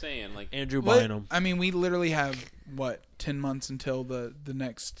 that's what I'm saying. Like, Andrew Let- Bynum. I mean, we literally have, 10 months until the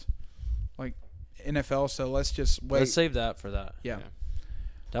next, NFL, so let's just wait. Let's save that for that. yeah.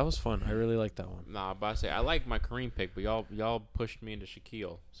 That was fun. I really like that one. nah, but I say I like my Kareem pick, but y'all pushed me into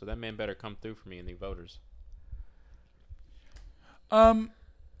Shaquille, so that man better come through for me in the voters.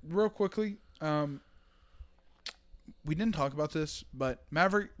 Real quickly, we didn't talk about this, but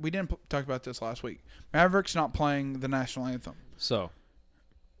Maverick, we didn't talk about this last week. Maverick's not playing the national anthem. So,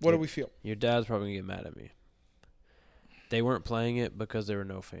 What do we feel? your dad's probably going to get mad at me. They weren't playing it because there were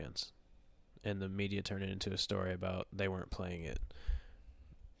no fans. And the media turned it into a story about they weren't playing it.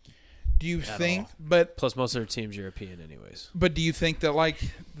 Do you At think, all. but Plus, most of their team's European anyways. do you think that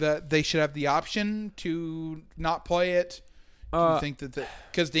that they should have the option to not play it? Do you think that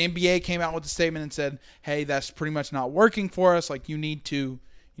because the NBA came out with a statement and said, "Hey, that's pretty much not working for us. You need to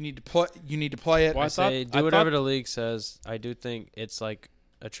play it." Well, I say do I whatever thought- the league says. I do think it's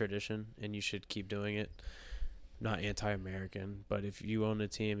a tradition, and you should keep doing it. Not anti-American, but if you own a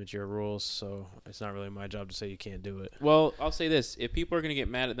team, it's your rules, so it's not really my job to say you can't do it. Well, I'll say this: if people are going to get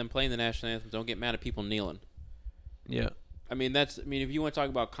mad at them playing the national anthem, don't get mad at people kneeling. Yeah. I mean, if you want to talk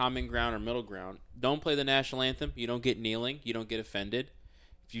about common ground or middle ground, don't play the national anthem. You don't get kneeling. You don't get offended.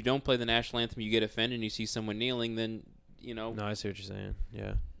 If you don't play the national anthem, you get offended and you see someone kneeling, then, No, I see what you're saying.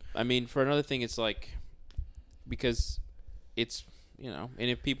 Yeah. I mean, for another thing, it's because it's, and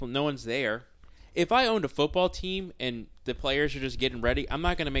if no one's there. If I owned a football team and the players are just getting ready, I'm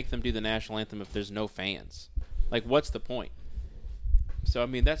not going to make them do the national anthem if there's no fans. What's the point? So I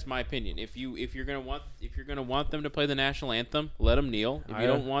mean, that's my opinion. If you're gonna want them to play the national anthem, let them kneel. If you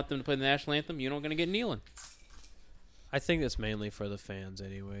don't want them to play the national anthem, you're not gonna get kneeling. I think it's mainly for the fans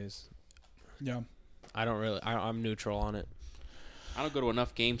anyways. Yeah. I don't really. I'm neutral on it. I don't go to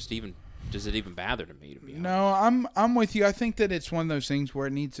enough games to even. Does it even bother to me? To be honest. No, I'm with you. I think that it's one of those things where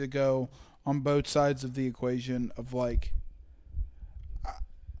it needs to go on both sides of the equation. Of like,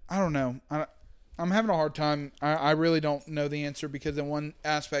 I don't know. I'm having a hard time. I really don't know the answer because in one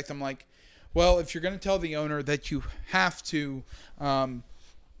aspect I'm like, well, if you're going to tell the owner that you have to,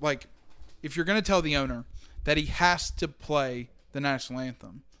 if you're going to tell the owner that he has to play the national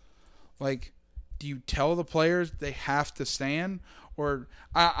anthem, like, do you tell the players they have to stand? Or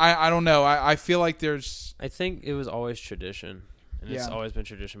I don't know. I feel like there's. I think it was always tradition, and it's Yeah. always been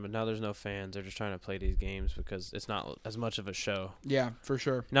tradition. But now there's no fans. They're just trying to play these games because it's not as much of a show. Yeah, for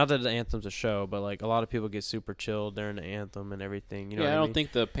sure. Not that the anthem's a show, but like a lot of people get super chilled during the anthem and everything. You know Yeah, what I I don't mean?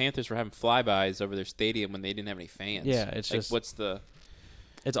 think the Panthers were having flybys over their stadium when they didn't have any fans. Yeah, it's like, just- what's the.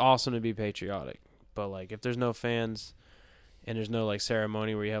 It's awesome to be patriotic, but like if there's no fans and there's no like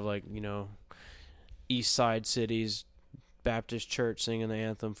ceremony where you have like East Side cities Baptist church singing the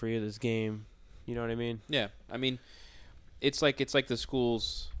anthem for you this game, you know what I mean? Yeah, I mean, it's like the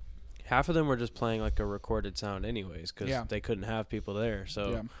schools. Half of them were just playing like a recorded sound anyways because Yeah. they couldn't have people there. So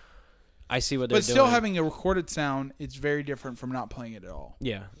Yeah. I see what they're But doing. still having a recorded sound, it's very different from not playing it at all.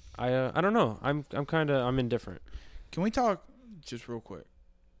 Yeah, I don't know. I'm indifferent. Can we talk just real quick?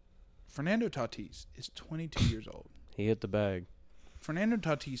 Fernando Tatis is 22 years old. He hit the bag. Fernando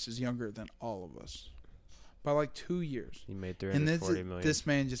Tatis is younger than all of us by like 2 years. He made And $340 million. this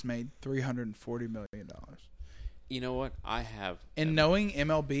man just made $340 million. You know what? I have. And knowing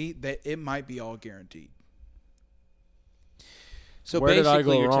MLB, that it might be all guaranteed. So Where did I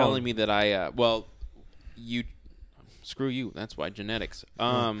basically, go you're wrong? telling me that you screw you. That's why genetics.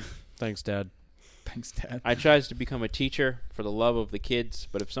 Thanks, Dad. Thanks, Dad. I tried to become a teacher for the love of the kids,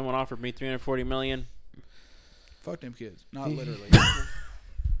 but if someone offered me $340 million, Fuck them kids. Not literally.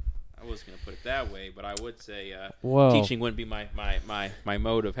 I wasn't gonna put it that way, but I would say Well, teaching wouldn't be my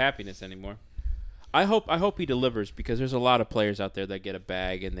mode of happiness anymore. I hope he delivers because there's a lot of players out there that get a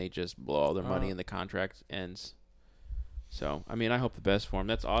bag and they just blow all their money and the contract ends. So I mean, I hope the best for him.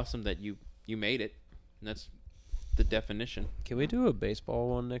 That's awesome that you made it. And that's the definition. can we do a baseball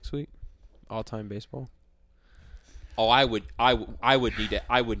one next week? All-time baseball. Oh, I would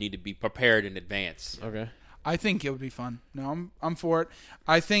need to be prepared in advance. Okay. I think it would be fun. No, I'm for it.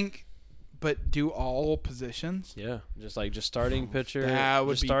 I think, but do all positions. Yeah, just starting pitcher, That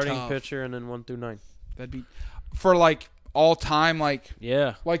would just be starting tough. pitcher, and then 1 through 9. That'd be for like all time, like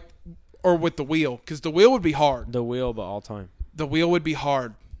or with the wheel, because the wheel would be hard. The wheel, but all time. The wheel would be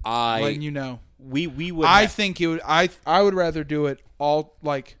hard. Letting you know. We would. I think it would. I would rather do it all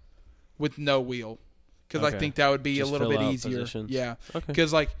like with no wheel, because I Okay. think that would be Just a little fill bit out easier. positions. Yeah, Okay.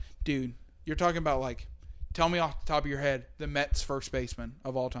 because like, dude, you're talking about like, tell me off the top of your head the Mets first baseman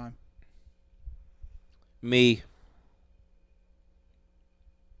of all time. me.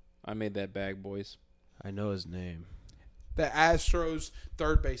 I made that bag, boys. I know his name. The Astros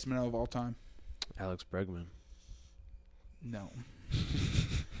third baseman of all time. Alex Bregman. No.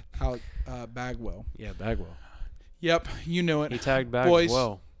 Alec Bagwell. Yeah, Bagwell. Yep, you knew it. He tagged Bags Boys.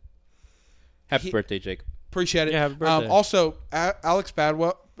 well. Happy He- birthday, Jake. Appreciate it. Yeah, happy birthday. Also, Alex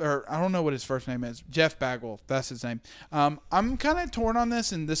Bagwell, or I don't know what his first name is. Jeff Bagwell, that's his name. I'm kind of torn on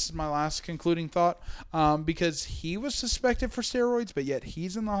this, and this is my last concluding thought, because he was suspected for steroids, but yet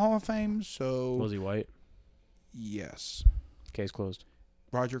he's in the Hall of Fame. So Was he white? yes, Case closed.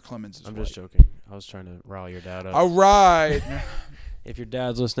 Roger Clemens is I'm white. just joking. I was trying to rile your dad up. All right. If your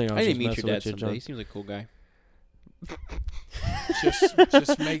dad's listening, I I was didn't just meet messing your dad with you, someday. John. He seems like a cool guy.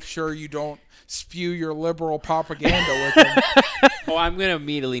 just make sure you don't spew your liberal propaganda with him. Oh, I'm gonna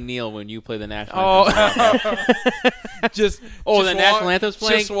immediately kneel when you play the national. Oh. anthem. Just Oh, just the national anthem's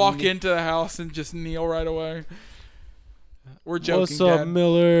playing? Just walk into the house and just kneel right away. We're joking. What's up, Dad.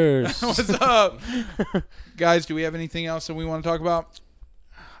 Millers? What's up, guys? Do we have anything else that we want to talk about?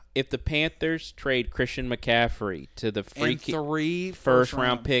 If the Panthers trade Christian McCaffrey to the And freaking 3 first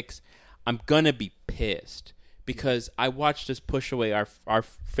round picks, I'm gonna be pissed because I watched us push away our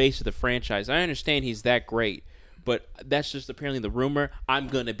face of the franchise. I understand he's that great, but that's just apparently the rumor. I'm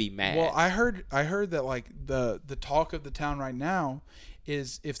gonna be mad. Well, I heard that like the talk of the town right now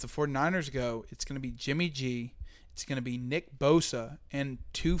is if the 49ers go, it's going to be Jimmy G, it's going to be Nick Bosa, and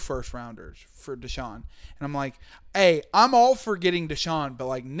 2 first rounders for Deshaun. And I'm like, hey, I'm all for getting Deshaun, but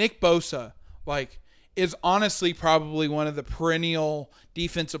like Nick Bosa, like is honestly probably one of the perennial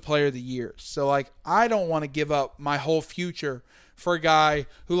defensive player of the years. So like I don't want to give up my whole future for a guy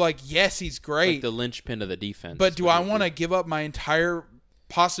who like yes he's great, like the linchpin of the defense. but do I want to give up my entire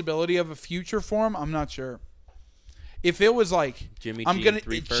possibility of a future for him? I'm not sure. If it was like Jimmy I'm G, gonna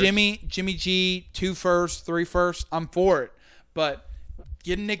 3 firsts. Jimmy G 2 firsts, 3 firsts, I'm for it. But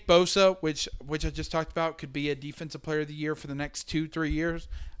getting Nick Bosa, which I just talked about, could be a defensive player of the year for the next 2-3 years.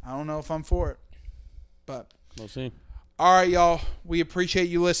 I don't know if I'm for it. But We'll see. all right, y'all. We appreciate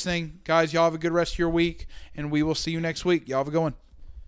you listening. Guys, y'all have a good rest of your week, and we will see you next week. Y'all have a good one.